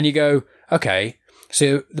 and you go, okay.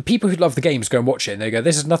 So the people who love the games go and watch it, and they go,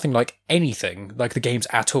 this is nothing like anything like the games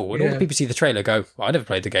at all. And all the people see the trailer go, well, I never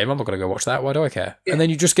played the game, I'm not going to go watch that, why do I care? And then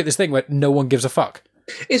you just get this thing where no one gives a fuck.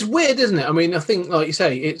 It's weird, isn't it? I mean, I think, like you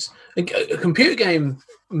say, it's computer game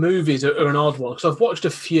movies are an odd one, because I've watched a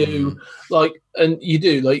few, and you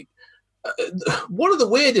do, one of the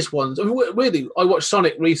weirdest ones, I mean, weirdly, I watched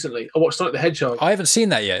Sonic recently. I watched Sonic the Hedgehog. I haven't seen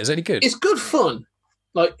that yet. Is it any good? It's good fun.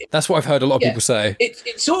 That's what I've heard a lot of people say.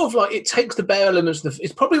 It's sort of like, it takes the bare elements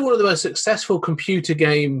it's probably one of the most successful computer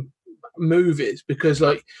game movies, because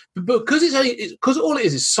all it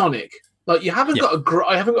is Sonic. Like, I haven't got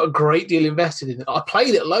a great deal invested in it. I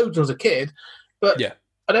played it loads when I was a kid, but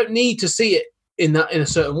I don't need to see it in a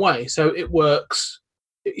certain way. So it works,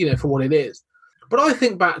 for what it is. But I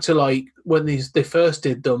think back to when they first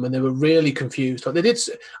did them, and they were really confused. Like they did.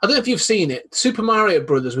 I don't know if you've seen it, Super Mario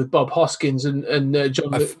Brothers with Bob Hoskins and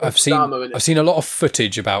John. I've seen a lot of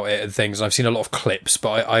footage about it and things. And I've seen a lot of clips,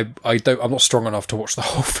 but I'm not strong enough to watch the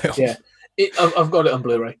whole film. Yeah, I've got it on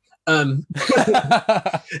Blu-ray.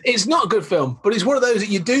 It's not a good film, but it's one of those that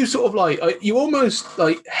you do sort of you almost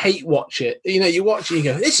hate watch it. You watch it, you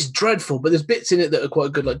go, this is dreadful, but there's bits in it that are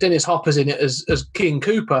quite good. Like Dennis Hopper's in it as King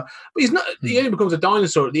Koopa, but he's not. He only becomes a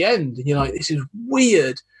dinosaur at the end, and you're like, this is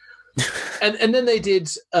weird. and then they did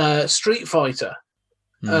Street Fighter,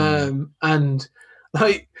 and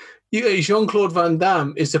Jean-Claude Van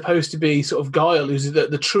Damme is supposed to be sort of Guile, who's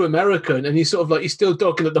the true American, and he's sort of he's still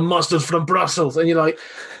talking at the mustard from Brussels, and you're like,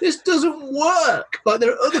 this doesn't work. Like,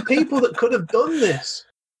 there are other people that could have done this.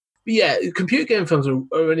 But yeah, computer game films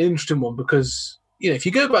are an interesting one, because if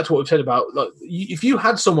you go back to what we've said about, if you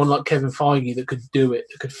had someone like Kevin Feige that could do it,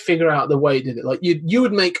 that could figure out the way it did it, you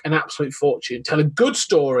would make an absolute fortune, tell a good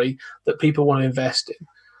story that people want to invest in.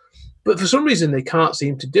 But for some reason, they can't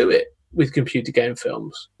seem to do it with computer game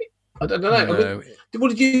films. I don't know. No. What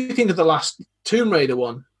did you think of the last Tomb Raider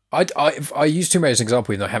one? I use Tomb Raider as an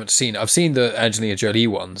example, even though I haven't seen it. I've seen the Angelina Jolie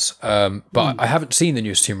ones, but I haven't seen the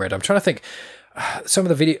newest Tomb Raider. I'm trying to think. Some of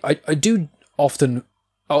the video I do often.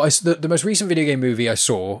 The most recent video game movie I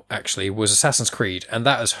saw actually was Assassin's Creed, and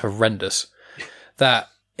that is horrendous. That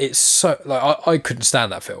it's so I couldn't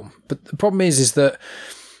stand that film. But the problem is that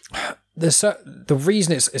the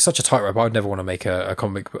reason it's such a tightrope. I would never want to make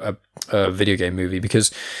a video game movie, because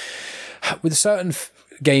with certain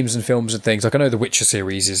games and films and things, I know the Witcher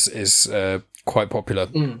series is quite popular,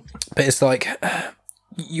 but it's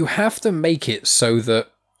you have to make it so that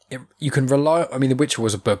you can rely. I mean, The Witcher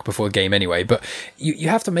was a book before a game anyway, but you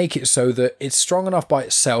have to make it so that it's strong enough by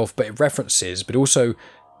itself, but it references. But also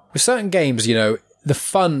with certain games, the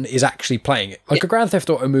fun is actually playing it. Like a Grand Theft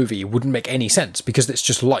Auto movie wouldn't make any sense because it's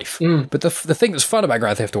just life. But the thing that's fun about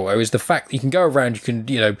Grand Theft Auto is the fact that you can go around, you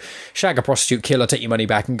can, shag a prostitute, kill her, take your money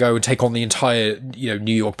back, and go and take on the entire,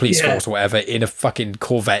 New York police force or whatever in a fucking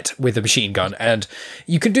Corvette with a machine gun. And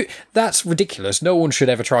you can do... That's ridiculous. No one should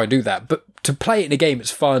ever try and do that. But to play it in a game,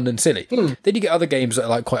 it's fun and silly. Then you get other games that are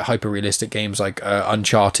like quite hyper-realistic games like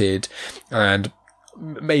Uncharted and...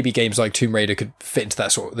 maybe games like Tomb Raider could fit into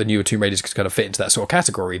that sort of, the newer Tomb Raiders could kind of fit into that sort of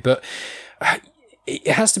category, but it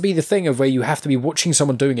has to be the thing of where you have to be watching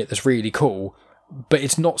someone doing it that's really cool, but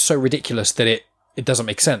it's not so ridiculous that it doesn't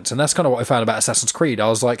make sense. And that's kind of what I found about Assassin's Creed. I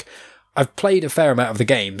was like, I've played a fair amount of the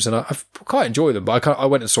games and I've quite enjoyed them, but I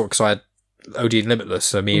went and saw it because I had OD and Limitless,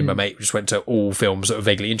 so me and my mate just went to all films that were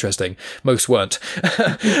vaguely interesting. Most weren't.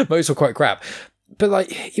 Most were quite crap. But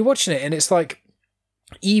like, you're watching it and it's like,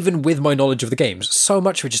 even with my knowledge of the games, so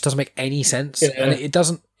much of it just doesn't make any sense, and it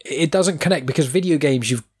doesn't connect because video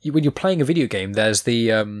games. When you're playing a video game, there's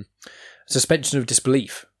the suspension of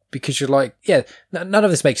disbelief because you're like, none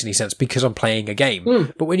of this makes any sense because I'm playing a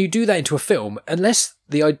game. But when you do that into a film, unless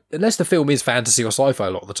the film is fantasy or sci-fi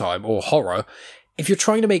a lot of the time or horror, if you're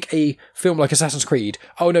trying to make a film like Assassin's Creed,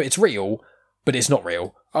 oh no, it's real, but it's not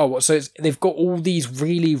real. Oh, so they've got all these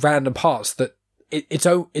really random parts that.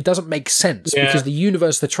 It doesn't make sense because the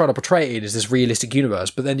universe they're trying to portray it is this realistic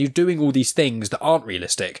universe, but then you're doing all these things that aren't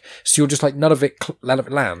realistic, so you're just like none of it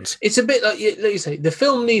lands. It's a bit like you say, the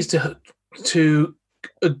film needs to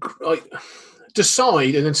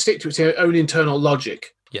decide and then stick to its own internal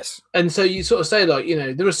logic. Yes, and so you sort of say like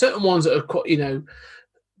there are certain ones that are quite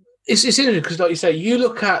it's interesting because like you say you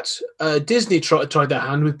look at Disney tried their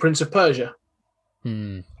hand with Prince of Persia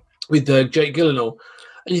with Jake Gyllenhaal.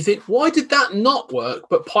 And you think, why did that not work,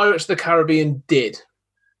 but Pirates of the Caribbean did?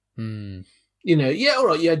 All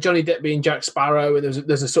right, Johnny Depp being Jack Sparrow, and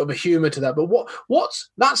there's a sort of a humour to that. But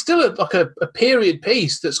that's still a period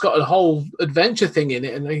piece that's got a whole adventure thing in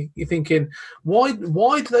it. And you're thinking, why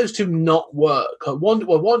do those two not work?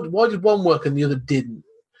 Why did one work and the other didn't?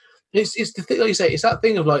 It's the thing, like you say, it's that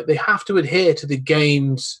thing of like they have to adhere to the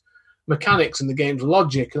game's mechanics and the game's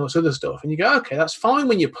logic and all this other stuff. And you go, okay, that's fine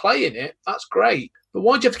when you're playing it, that's great. But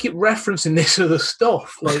why do you have to keep referencing this other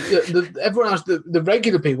stuff? Like everyone else, the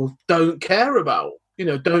regular people don't care about,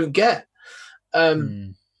 don't get.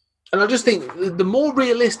 And I just think the more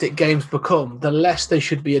realistic games become, the less they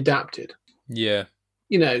should be adapted. Yeah.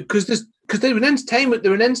 Because they're an entertainment.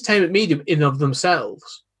 They're an entertainment medium in of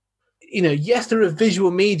themselves. Yes, they're a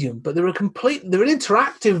visual medium, but they're an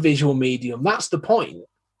interactive visual medium. That's the point.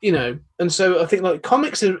 And so I think like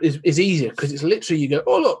comics is easier because it's literally you go,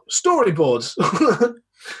 oh look, storyboards.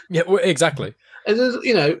 Yeah, well, exactly.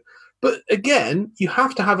 And but again, you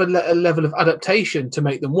have to have a level of adaptation to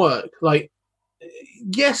make them work. Like,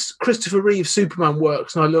 yes, Christopher Reeve Superman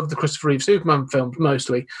works, and I love the Christopher Reeve Superman films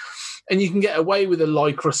mostly. And you can get away with a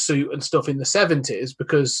Lycra suit and stuff in the 70s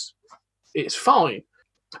because it's fine.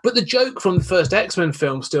 But the joke from the first X-Men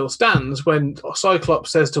film still stands when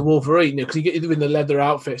Cyclops says to Wolverine, because you get in the leather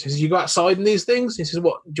outfits, he says, you go outside in these things? He says,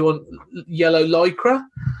 what, do you want yellow Lycra?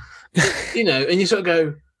 And you sort of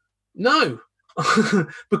go, no,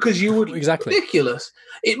 because you would exactly ridiculous.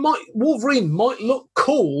 Wolverine might look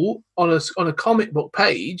cool on a comic book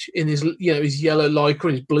page in his his yellow Lycra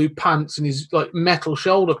and his blue pants and his like metal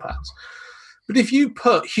shoulder pads. But if you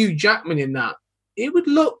put Hugh Jackman in that, it would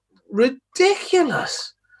look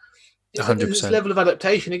ridiculous. 100%. This level of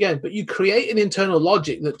adaptation again, but you create an internal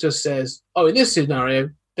logic that just says, oh, in this scenario,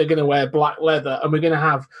 they're going to wear black leather and we're going to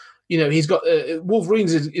have, he's got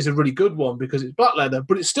Wolverine's is a really good one because it's black leather,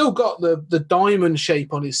 but it's still got the diamond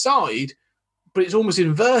shape on his side, but it's almost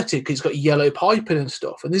inverted because it's got yellow piping and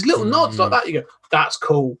stuff. And there's little nods like that. You go, that's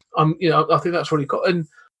cool. I think that's really cool. And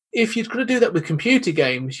if you're going to do that with computer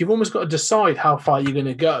games, you've almost got to decide how far you're going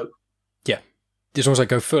to go. Yeah. It's almost like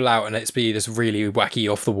go full out and let's be this really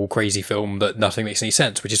wacky, off-the-wall, crazy film that nothing makes any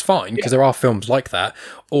sense, which is fine, because there are films like that.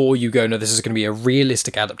 Or you go, no, this is going to be a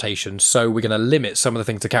realistic adaptation, so we're going to limit some of the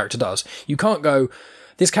things the character does. You can't go,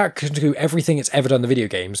 this character can do everything it's ever done in the video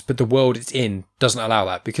games, but the world it's in doesn't allow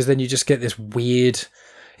that, because then you just get this weird...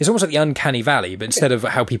 It's almost like the uncanny valley, but instead of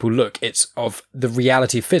how people look, it's of the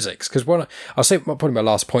reality of physics. Because I'll say probably my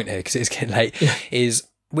last point here, because it's getting late, is...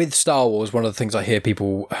 With Star Wars, one of the things I hear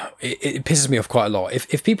people, it pisses me off quite a lot.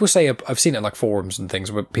 If people say, I've seen it in like forums and things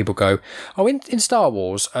where people go, oh, in Star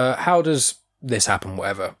Wars, how does this happen,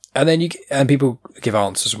 whatever? And then people give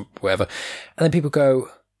answers, whatever. And then people go,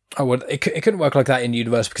 oh, well, it couldn't work like that in the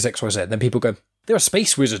universe because X, Y, Z. And then people go, there are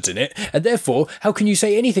space wizards in it, and therefore, how can you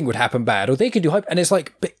say anything would happen bad? Or they could do hyper... And it's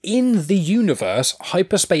like, but in the universe,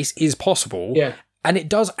 hyperspace is possible. Yeah. And it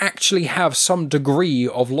does actually have some degree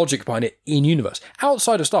of logic behind it in universe.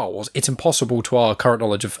 Outside of Star Wars, it's impossible to our current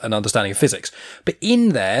knowledge of and understanding of physics. But in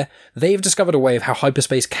there, they've discovered a way of how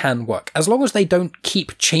hyperspace can work. As long as they don't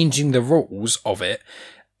keep changing the rules of it,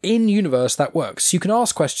 in universe, that works. You can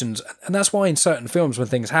ask questions, and that's why in certain films when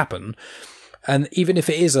things happen, and even if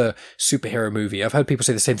it is a superhero movie, I've heard people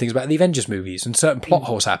say the same things about the Avengers movies, and certain plot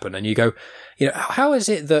holes happen, and you go, how is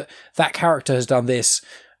it that that character has done this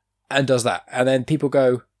and does that? And then people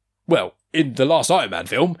go, well, in the last Iron Man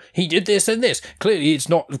film, he did this and this. Clearly, it's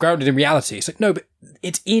not grounded in reality. It's like, no, but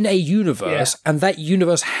it's in a universe, and that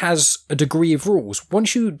universe has a degree of rules.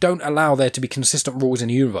 Once you don't allow there to be consistent rules in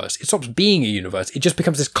a universe, it stops being a universe. It just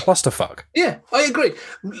becomes this clusterfuck. Yeah, I agree.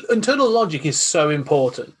 Internal logic is so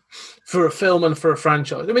important for a film and for a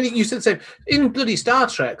franchise. I mean, you said the same. In bloody Star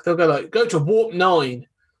Trek, they'll go to warp 9.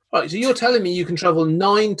 Right, so you're telling me you can travel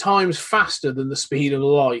 9 times faster than the speed of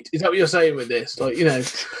light. Is that what you're saying with this?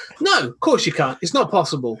 No, of course you can't. It's not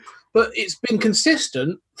possible. But it's been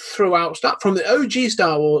consistent throughout, from the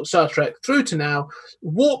OG Star Trek through to now.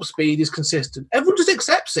 Warp speed is consistent. Everyone just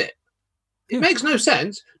accepts it. It makes no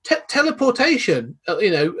sense. Teleportation, as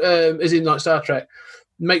in like Star Trek,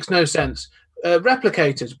 makes no sense.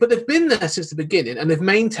 Replicators, but they've been there since the beginning, and they've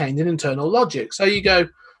maintained an internal logic. So you go,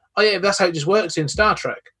 oh yeah, that's how it just works in Star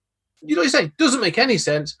Trek. You know what you say? Doesn't make any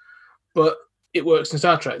sense, but it works in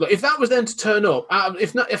Star Trek. Like if that was then to turn up,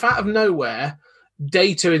 if out of nowhere,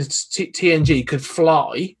 Data in TNG could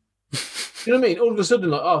fly, you know what I mean? All of a sudden,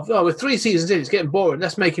 like, we're 3 seasons in, it's getting boring.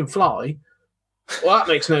 Let's make him fly. Well, that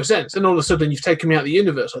makes no sense. And all of a sudden, you've taken me out of the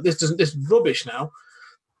universe. Like this is rubbish now.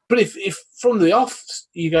 But if from the off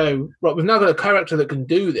you go, right, we've now got a character that can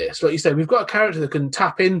do this. Like you said, we've got a character that can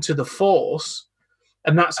tap into the Force.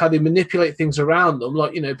 And that's how they manipulate things around them,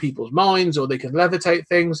 like, people's minds, or they can levitate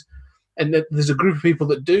things. And there's a group of people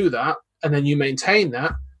that do that, and then you maintain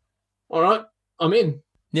that. All right, I'm in.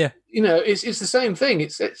 Yeah. It's the same thing.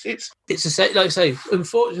 It's the same, like I say,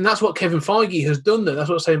 unfortunately, and that's what Kevin Feige has done there. That's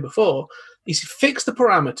what I was saying before. He's fixed the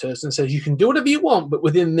parameters and says, you can do whatever you want, but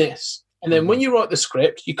within this. And then when you write the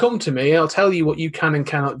script, you come to me, and I'll tell you what you can and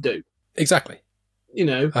cannot do. Exactly. I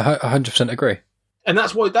 100% agree. And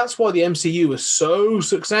that's why the MCU was so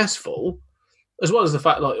successful, as well as the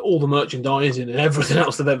fact like all the merchandising and everything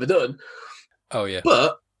else they've ever done. Oh yeah.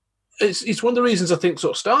 But it's one of the reasons I think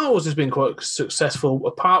sort of Star Wars has been quite successful.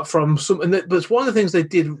 Apart from but it's one of the things they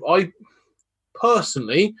did. I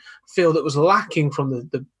personally feel that was lacking from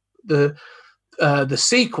the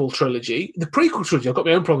sequel trilogy, the prequel trilogy. I've got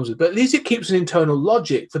my own problems with, but at least it keeps an internal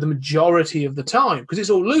logic for the majority of the time because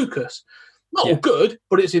it's all Lucas. Not all good,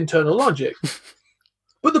 but it's internal logic.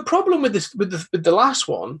 But the problem with this, with the last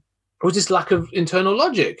one, was this lack of internal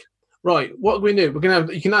logic. Right, what do we do?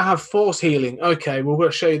 You can now have force healing. Okay, well,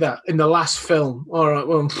 we'll show you that in the last film. All right,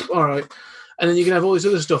 well, all right. And then you can have all this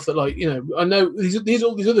other stuff that, like, I know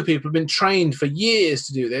all these other people have been trained for years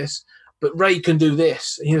to do this, but Rey can do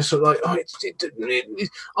this. And you're sort of like,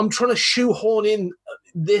 I'm trying to shoehorn in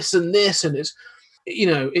this, and it's,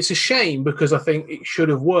 it's a shame because I think it should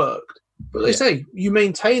have worked. But they say you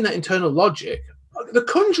maintain that internal logic. The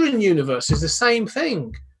Conjuring universe is the same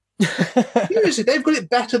thing. Seriously, they've got it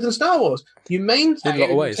better than Star Wars. You maintain in a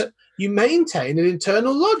lot of ways. You maintain an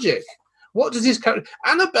internal logic. What does this character?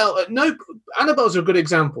 Annabelle's a good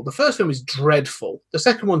example. The first film is dreadful. The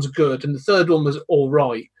second one's good, and the third one was all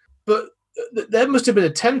right. But there must have been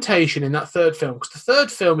a temptation in that third film, because the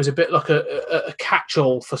third film is a bit like a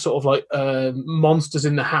catch-all for sort of like monsters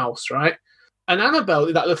in the house, right? And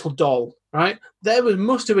Annabelle, that little doll, right? There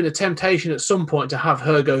must have been a temptation at some point to have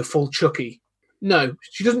her go full Chucky. No,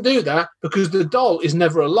 she doesn't do that because the doll is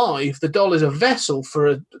never alive. The doll is a vessel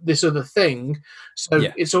for this other thing. So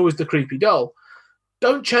It's always the creepy doll.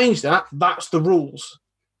 Don't change that. That's the rules.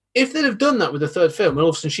 If they'd have done that with the third film, and all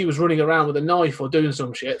of a sudden she was running around with a knife or doing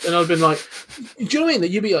some shit, then I'd have been like, do you know what I mean? That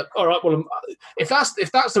you'd be like, all right, well, if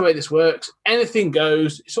that's the way this works, anything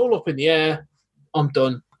goes. It's all up in the air. I'm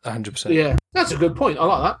done. 100%. Yeah, that's a good point. I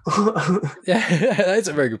like that. Yeah, that's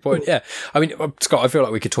a very good point. Yeah. I mean, Scott, I feel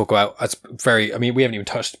like we could talk about, we haven't even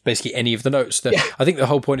touched basically any of the notes. I think the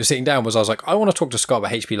whole point of sitting down was I was like, I want to talk to Scott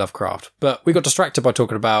about H.P. Lovecraft, but we got distracted by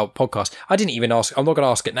talking about podcasts. I didn't even ask, I'm not going to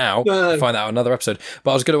ask it now, find out another episode, but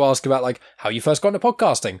I was going to ask about like how you first got into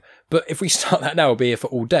podcasting. But if we start that now, we'll be here for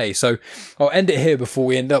all day. So I'll end it here before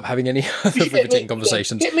we end up having any other riveting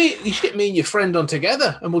conversations. You should get me and your friend on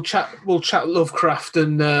together, and we'll chat Lovecraft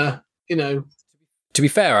and, To be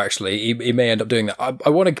fair, actually, he may end up doing that. I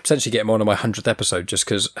want to potentially get him on my 100th episode, just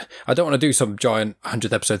because I don't want to do some giant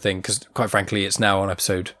 100th episode thing, because quite frankly, it's now on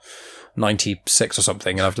episode 96 or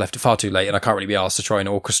something, and I've left it far too late, and I can't really be asked to try and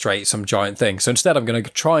orchestrate some giant thing. So instead, I'm going to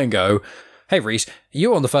try and go, hey, Reese, you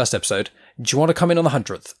were on the first episode. Do you want to come in on the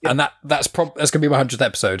 100th? Yeah. And that's going to be my 100th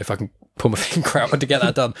episode if I can pull my finger out to get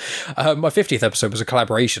that done. My 50th episode was a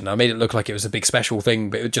collaboration. I made it look like it was a big special thing,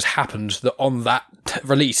 but it just happened that on that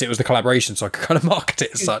release, it was the collaboration, so I could kind of market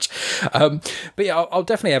it as such. But yeah, I'll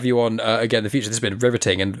definitely have you on again in the future. This has been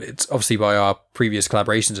riveting, and it's obviously by our previous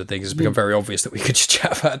collaborations and things, it's become very obvious that we could just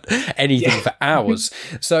chat about anything for hours.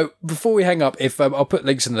 So before we hang up, I'll put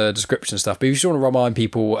links in the description and stuff, but if you just want to remind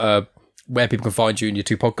people where people can find you in your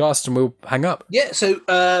two podcasts, and we'll hang up. Yeah, so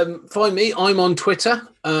find me. I'm on Twitter,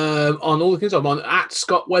 on all the things. I'm on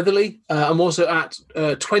 @Scott Weatherly. I'm also at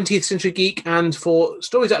 20th Century Geek, and for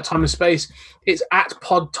Stories Out of Time and Space, it's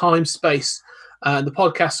 @PodTimeSpace. The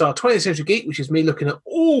podcasts are 20th Century Geek, which is me looking at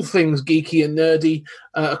all things geeky and nerdy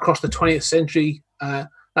across the 20th century. That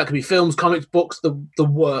could be films, comics, books, the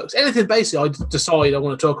works. Anything basically I decide I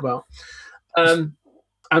want to talk about.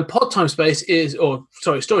 And Stories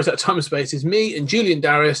Out of Time and Space is me and Julian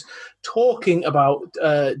Darius talking about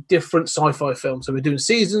different sci-fi films. So we're doing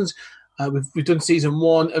seasons. We've done season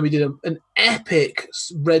 1, and we did an epic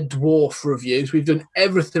Red Dwarf review. So we've done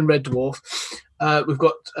everything Red Dwarf. We've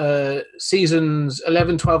got seasons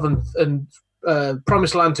 11, 12, and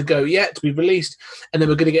Promised Land to go yet to be released. And then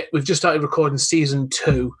we've just started recording season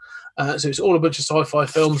 2. So it's all a bunch of sci-fi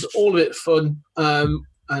films, all of it fun.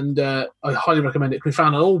 And I highly recommend it. It can be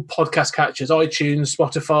found on all podcast catchers, iTunes,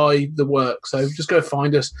 Spotify, the work. So just go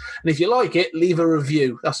find us. And if you like it, leave a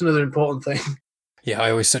review. That's another important thing. Yeah,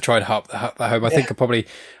 I always try and harp that home. I think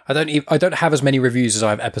I don't have as many reviews as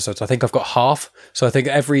I have episodes. I think I've got half. So I think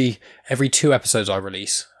every 2 episodes I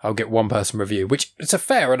release, I'll get one person review, which it's a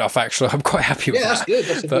fair enough, actually. I'm quite happy with that. Yeah,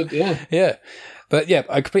 that's good. That's good, yeah. Yeah. But yeah,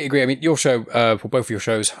 I completely agree. I mean, your show, both of your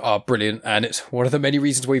shows are brilliant, and it's one of the many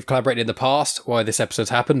reasons we've collaborated in the past, why this episode's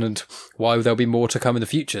happened, and why there'll be more to come in the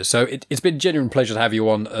future. So it's been a genuine pleasure to have you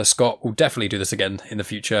on, Scott. We'll definitely do this again in the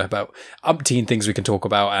future about umpteen things we can talk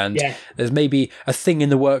about, and there's maybe a thing in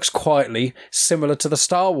the works quietly, similar to the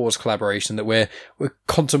Star Wars collaboration that we're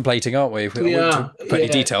contemplating, aren't we? We won't put any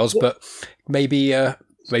details, but maybe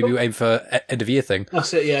we aim for end of year thing.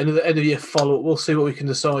 That's it, yeah. Another end of year follow up. We'll see what we can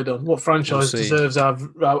decide on. What franchise deserves our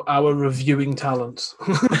reviewing talents.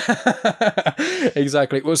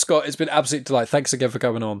 Exactly. Well, Scott, it's been an absolute delight. Thanks again for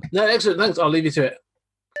coming on. No, excellent. Thanks. I'll leave you to it.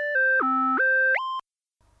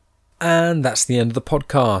 And that's the end of the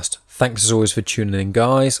podcast. Thanks as always for tuning in,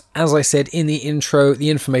 guys. As I said in the intro, the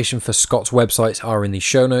information for Scott's websites are in the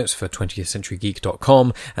show notes for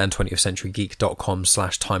 20thcenturygeek.com and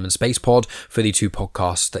 20thcenturygeek.com/time and space pod for the 2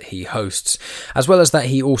 podcasts that he hosts. As well as that,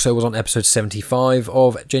 he also was on episode 75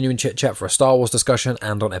 of Genuine Chit Chat for a Star Wars discussion,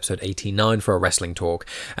 and on episode 89 for a wrestling talk.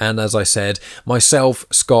 And as I said, myself,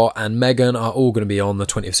 Scott, and Megan are all going to be on the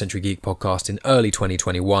 20th Century Geek podcast in early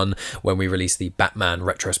 2021 when we release the Batman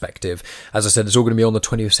retrospective. As I said, it's all going to be on the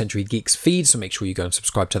 20th Century Geeks feed, so make sure you go and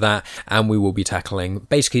subscribe to that, and we will be tackling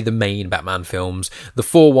basically the main Batman films, the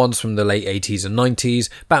 4 ones from the late 80s and 90s,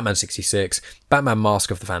 Batman 66, Batman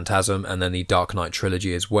Mask of the Phantasm, and then the Dark Knight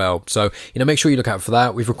trilogy as well. So, make sure you look out for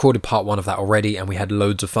that. We've recorded part 1 of that already, and we had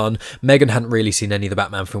loads of fun. Megan hadn't really seen any of the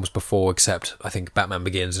Batman films before, except I think Batman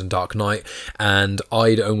Begins and Dark Knight, and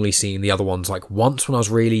I'd only seen the other ones like once when I was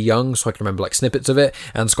really young, so I can remember like snippets of it,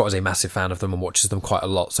 and Scott is a massive fan of them and watches them quite a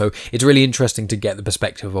lot. So it's really interesting to get the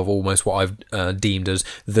perspective of almost what I've deemed as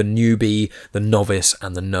the newbie, the novice,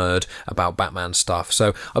 and the nerd about Batman stuff.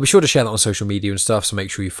 So I'll be sure to share that on social media and stuff, so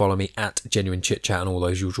make sure you follow me at Genuine Chit Chat and all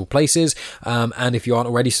those usual places. And if you aren't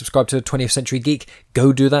already subscribed to 20th Century Geek,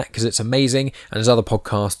 go do that, because it's amazing. And his other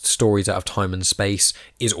podcast, Stories Out of Time and Space,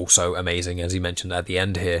 is also amazing, as he mentioned at the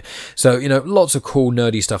end here. So, lots of cool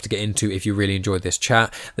nerdy stuff to get into if you really enjoyed this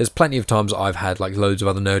chat. There's plenty of times I've had like loads of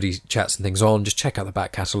other nerdy chats and things on. Just check out the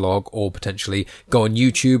back catalogue, or potentially go on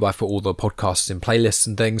YouTube. I've put all the podcasts in playlists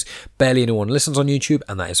and things. Barely anyone listens on YouTube,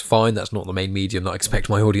 and that is fine. That's not the main medium that I expect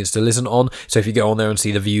my audience to listen on. So if you go on there and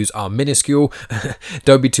see the views are minuscule,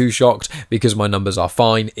 don't be too shocked, because my numbers are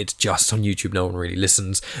fine. It's just on YouTube no one really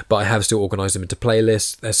listens, but I have still organised them into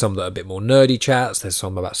playlists. There's some that are a bit more nerdy chats, there's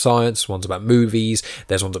some about science, ones about movies,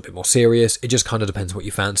 there's ones a bit more serious. It just kind of depends what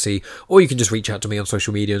you fancy. Or you can just reach out to me on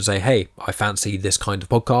social media and say, hey, I fancy this kind of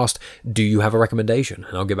podcast, do you have a recommendation?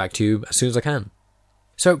 And I'll get back to you as soon as I can.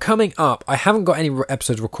 So coming up, I haven't got any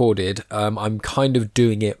episodes recorded. I'm kind of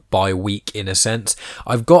doing it by week in a sense.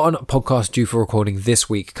 I've got a podcast due for recording this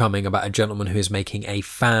week coming about a gentleman who is making a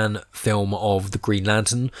fan film of the Green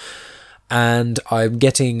Lantern. And I'm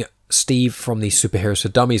getting Steve from the Superheroes for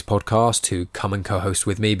Dummies podcast to come and co-host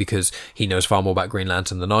with me because he knows far more about Green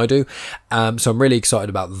Lantern than I do. So I'm really excited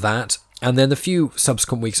about that. And then the few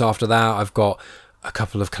subsequent weeks after that, I've got a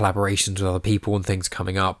couple of collaborations with other people and things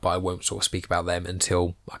coming up, but I won't sort of speak about them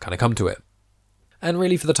until I kind of come to it. And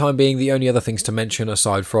really, for the time being, the only other things to mention,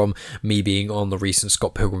 aside from me being on the recent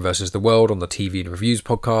Scott Pilgrim vs. the World on the TV and Reviews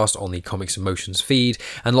podcast, on the Comics and Motions feed,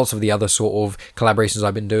 and lots of the other sort of collaborations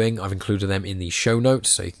I've been doing, I've included them in the show notes,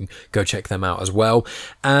 so you can go check them out as well.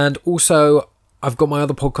 And also, I've got my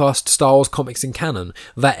other podcast, Star Wars Comics in Canon,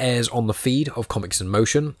 that airs on the feed of Comics in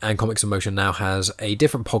Motion, and Comics in Motion now has a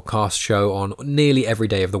different podcast show on nearly every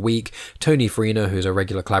day of the week. Tony Farina, who's a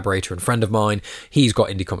regular collaborator and friend of mine, he's got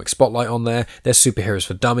Indie Comic Spotlight on there. There's Superheroes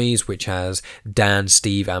for Dummies, which has Dan,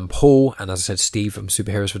 Steve, and Paul, and as I said, Steve from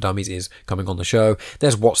Superheroes for Dummies is coming on the show.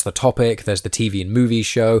 There's What's the Topic, there's the TV and Movies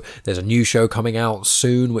show, there's a new show coming out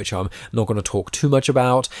soon, which I'm not going to talk too much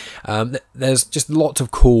about. There's just lots of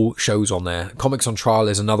cool shows on there. Comics on Trial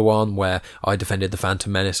is another one where I defended the Phantom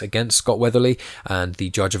Menace against Scott Weatherly, and the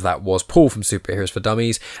judge of that was Paul from Superheroes for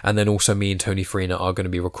Dummies. And then also me and Tony Farina are going to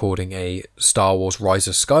be recording a Star Wars Rise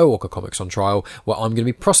of Skywalker Comics on Trial, where I'm going to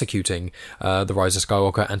be prosecuting the Rise of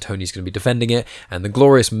Skywalker and Tony's going to be defending it, and the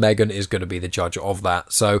glorious Megan is going to be the judge of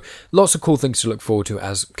that. So lots of cool things to look forward to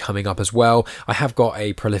as coming up as well. I have got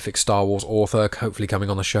a prolific Star Wars author hopefully coming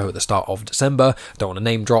on the show at the start of December. Don't want to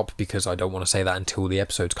name drop because I don't want to say that until the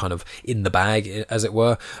episode's kind of in the bag, as it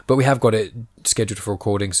were, but we have got it scheduled for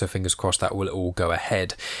recording, so fingers crossed that will all go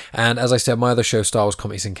ahead. And as I said, my other show, Star Wars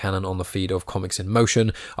Comics in Canon, on the feed of Comics in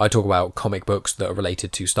Motion, I talk about comic books that are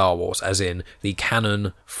related to Star Wars, as in the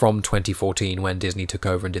canon from 2014 when Disney took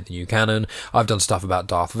over and did the new canon. I've done stuff about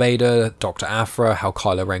Darth Vader, Dr. Aphra, how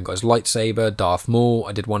Kylo Ren got his lightsaber, Darth Maul.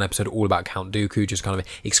 I did one episode all about Count Dooku, just kind of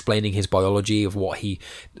explaining his biology of what he,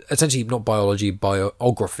 essentially not biology,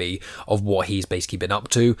 biography of what he's basically been up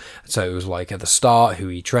to. So it was like at the start, who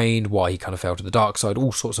he trained, why he kind of fell to the dark side,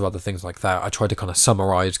 all sorts of other things like that. I tried to kind of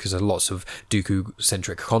summarize because there's lots of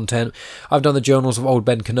Dooku-centric content. I've done the Journals of Old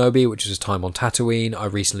Ben Kenobi, which is his time on Tatooine. I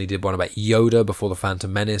recently did one about Yoda before the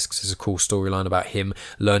Phantom Menace, because there's a cool storyline about him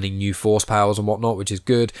learning new force powers and whatnot, which is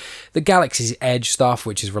good. The Galaxy's Edge stuff,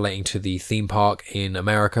 which is relating to the theme park in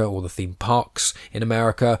America, or the theme parks in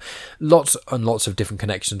America. Lots and lots of different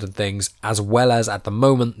connections and things, as well as at the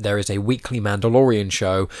moment there is a weekly Mandalorian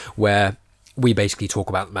show where we basically talk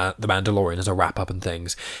about The Mandalorian as a wrap-up and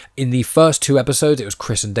things. In the first 2 episodes, it was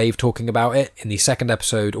Chris and Dave talking about it. In the second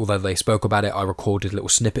episode, although they spoke about it, I recorded a little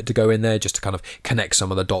snippet to go in there just to kind of connect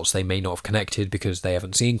some of the dots they may not have connected because they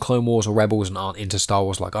haven't seen Clone Wars or Rebels and aren't into Star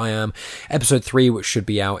Wars like I am. Episode 3, which should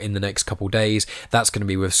be out in the next couple days, that's going to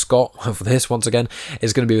be with Scott. For this, once again,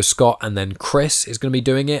 is going to be with Scott, and then Chris is going to be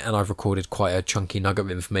doing it, and I've recorded quite a chunky nugget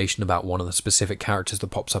of information about one of the specific characters that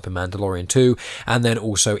pops up in Mandalorian 2, and then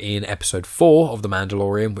also in episode 4 of The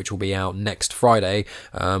Mandalorian, which will be out next Friday,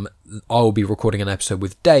 I'll be recording an episode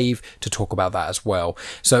with Dave to talk about that as well.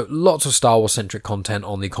 So lots of Star Wars centric content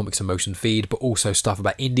on the Comics in Motion feed, but also stuff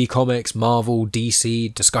about indie comics, Marvel,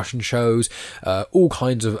 DC, discussion shows, all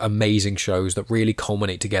kinds of amazing shows that really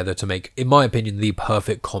culminate together to make, in my opinion, the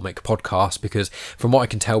perfect comic podcast, because from what I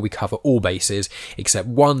can tell, we cover all bases except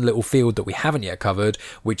one little field that we haven't yet covered,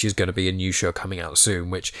 which is going to be a new show coming out soon,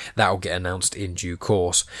 which that'll get announced in due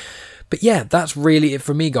course. But yeah, that's really it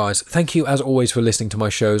from me, guys. Thank you, as always, for listening to my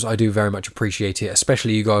shows. I do very much appreciate it,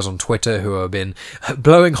 especially you guys on Twitter who have been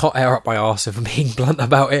blowing hot air up my arse, if I'm being blunt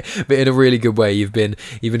about it, but in a really good way. You've been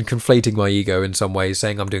conflating my ego in some ways,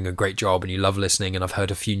 saying I'm doing a great job and you love listening, and I've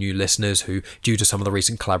heard a few new listeners who, due to some of the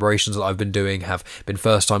recent collaborations that I've been doing, have been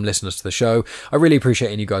first-time listeners to the show. I really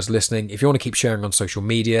appreciate you guys listening. If you want to keep sharing on social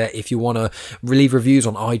media, if you want to leave reviews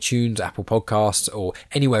on iTunes, Apple Podcasts, or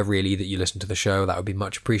anywhere really that you listen to the show, that would be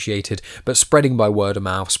much appreciated. But spreading by word of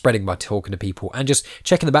mouth, spreading by talking to people, and just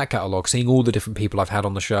checking the back catalogue, seeing all the different people I've had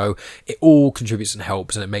on the show, it all contributes and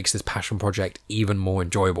helps, and it makes this passion project even more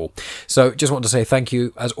enjoyable. So just want to say thank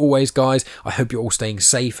you, as always, guys. I hope you're all staying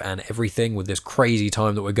safe and everything with this crazy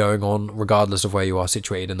time that we're going on, regardless of where you are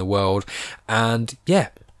situated in the world. And yeah,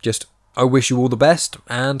 just I wish you all the best,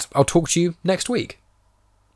 and I'll talk to you next week.